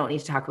insane. We don't need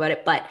to talk about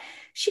it, but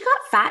she got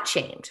fat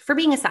shamed for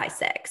being a size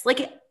 6.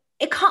 Like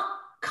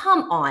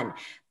come on.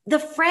 The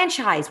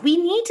franchise, we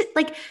need to,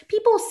 like,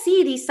 people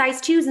see these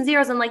size 2s and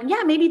 0s and like,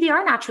 yeah, maybe they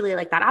are naturally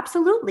like that.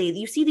 Absolutely.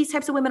 You see these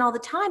types of women all the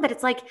time, but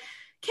it's like,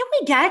 can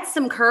we get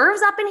some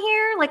curves up in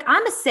here? Like,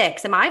 I'm a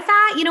 6. Am I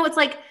fat? It's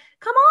like,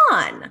 come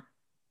on.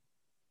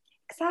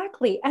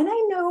 Exactly. And I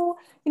know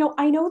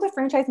the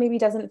franchise maybe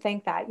doesn't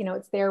think that,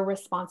 it's their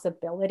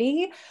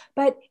responsibility,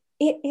 but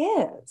it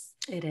is.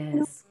 It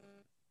is.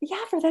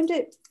 Yeah, for them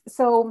to,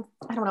 so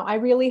I don't know. I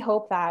really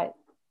hope that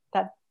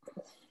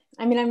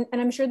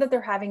I'm sure that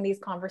they're having these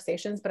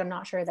conversations, but I'm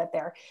not sure that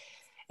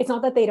it's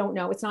not that they don't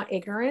know. It's not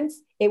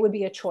ignorance. It would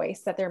be a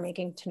choice that they're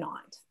making to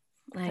not.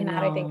 That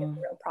I think is a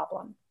real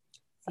problem.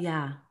 So.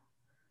 Yeah.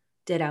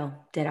 Ditto.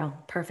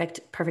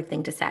 Perfect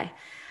thing to say.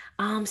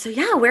 So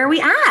yeah, where are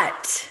we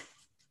at?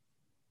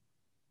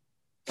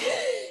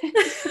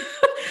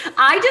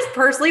 I just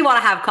personally want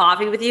to have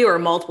coffee with you or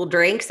multiple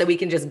drinks so we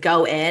can just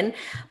go in.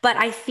 But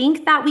I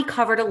think that we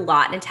covered a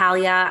lot,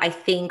 Natalia. I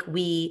think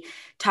we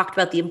talked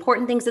about the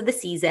important things of the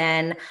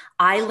season.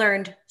 I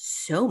learned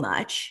so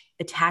much.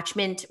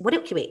 Attachment.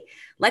 Wait,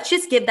 let's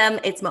just give them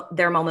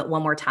their moment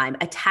one more time.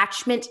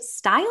 Attachment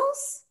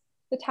styles?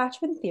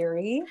 Attachment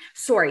theory.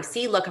 Sorry.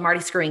 See, look, I'm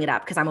already screwing it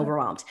up because I'm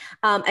overwhelmed.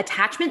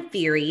 Attachment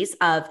theories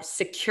of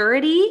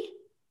security,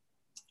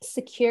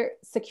 secure,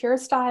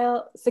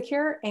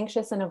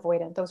 anxious, and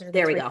avoidant. Those are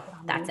there we go.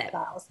 That's it.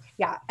 Styles.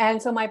 Yeah. And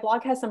so my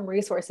blog has some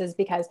resources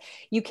because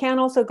you can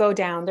also go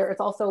down there. It's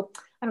also,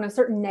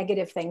 certain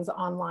negative things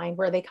online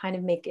where they kind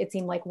of make it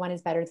seem like one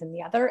is better than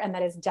the other. And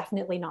that is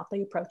definitely not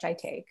the approach I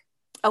take.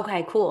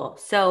 Okay, cool.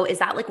 So is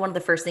that like one of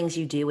the first things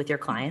you do with your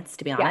clients,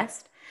 to be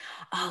honest?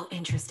 Yeah. Oh,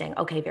 interesting.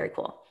 Okay. Very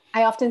cool.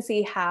 I often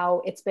see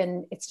how it's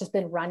just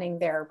been running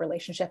their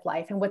relationship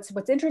life. And what's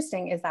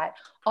interesting is that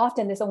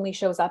often this only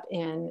shows up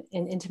in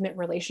intimate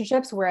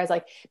relationships, whereas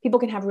like people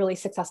can have really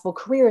successful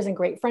careers and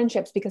great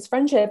friendships because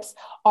friendships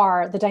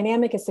the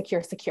dynamic is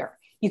secure.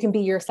 You can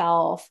be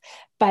yourself,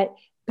 but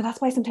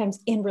that's why sometimes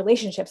in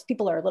relationships,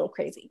 people are a little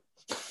crazy.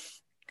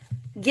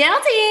 Guilty.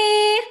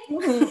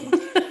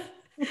 Mm-hmm.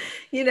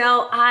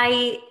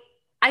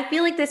 I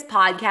feel like this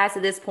podcast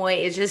at this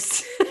point is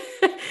just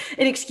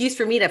an excuse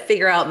for me to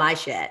figure out my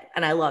shit.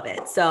 And I love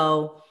it.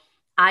 So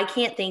I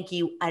can't thank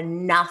you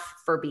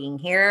enough for being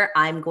here.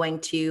 I'm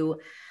going to,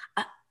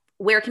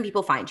 where can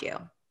people find you?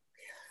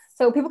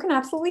 So people can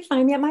absolutely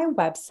find me at my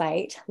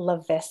website,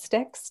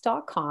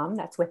 Levistics.com.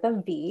 That's with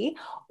a V,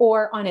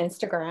 or on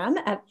Instagram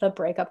at The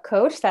Breakup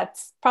Coach.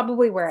 That's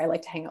probably where I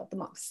like to hang out the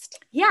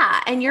most.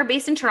 Yeah. And you're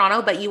based in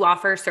Toronto, but you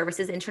offer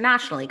services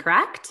internationally,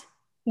 correct?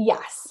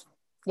 Yes.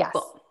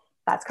 Cool.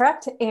 That's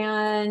correct.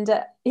 And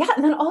yeah,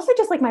 and then also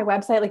just like my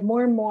website, like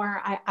more and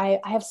more, I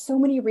have so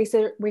many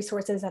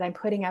resources that I'm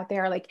putting out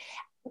there. Like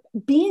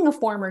being a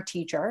former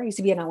teacher, I used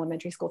to be an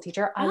elementary school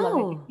teacher. I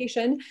love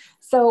education.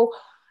 So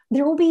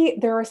there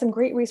are some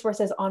great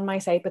resources on my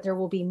site, but there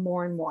will be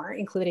more and more,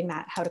 including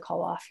that, how to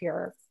call off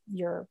your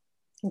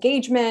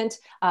engagement,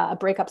 a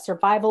breakup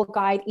survival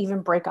guide,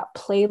 even breakup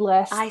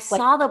playlists. I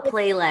saw the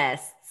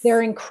playlists.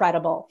 They're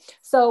incredible.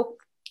 So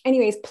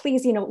anyways,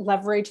 please,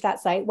 leverage that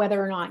site,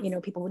 whether or not,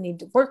 people would need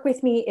to work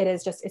with me.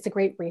 It's a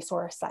great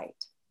resource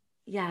site.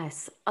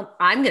 Yes.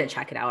 I'm going to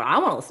check it out. I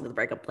want to listen to the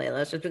breakup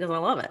playlist just because I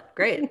love it.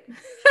 Great.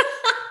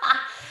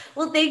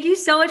 Well, thank you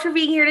so much for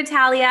being here,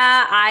 Natalia.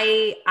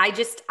 I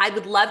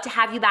would love to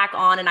have you back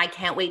on, and I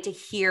can't wait to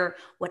hear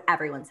what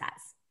everyone says.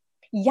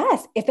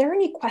 Yes. If there are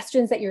any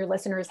questions that your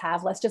listeners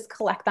have, let's just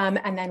collect them.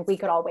 And then we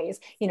could always,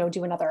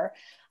 do another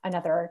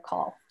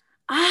call.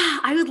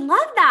 I would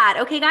love that.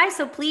 Okay, guys.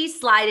 So please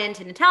slide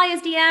into Natalia's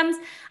DMs.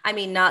 I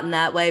mean, not in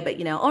that way, but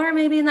or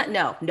maybe in that.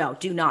 No,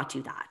 do not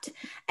do that.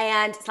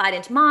 And slide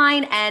into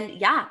mine and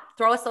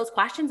throw us those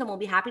questions and we'll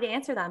be happy to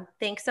answer them.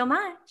 Thanks so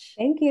much.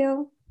 Thank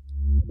you.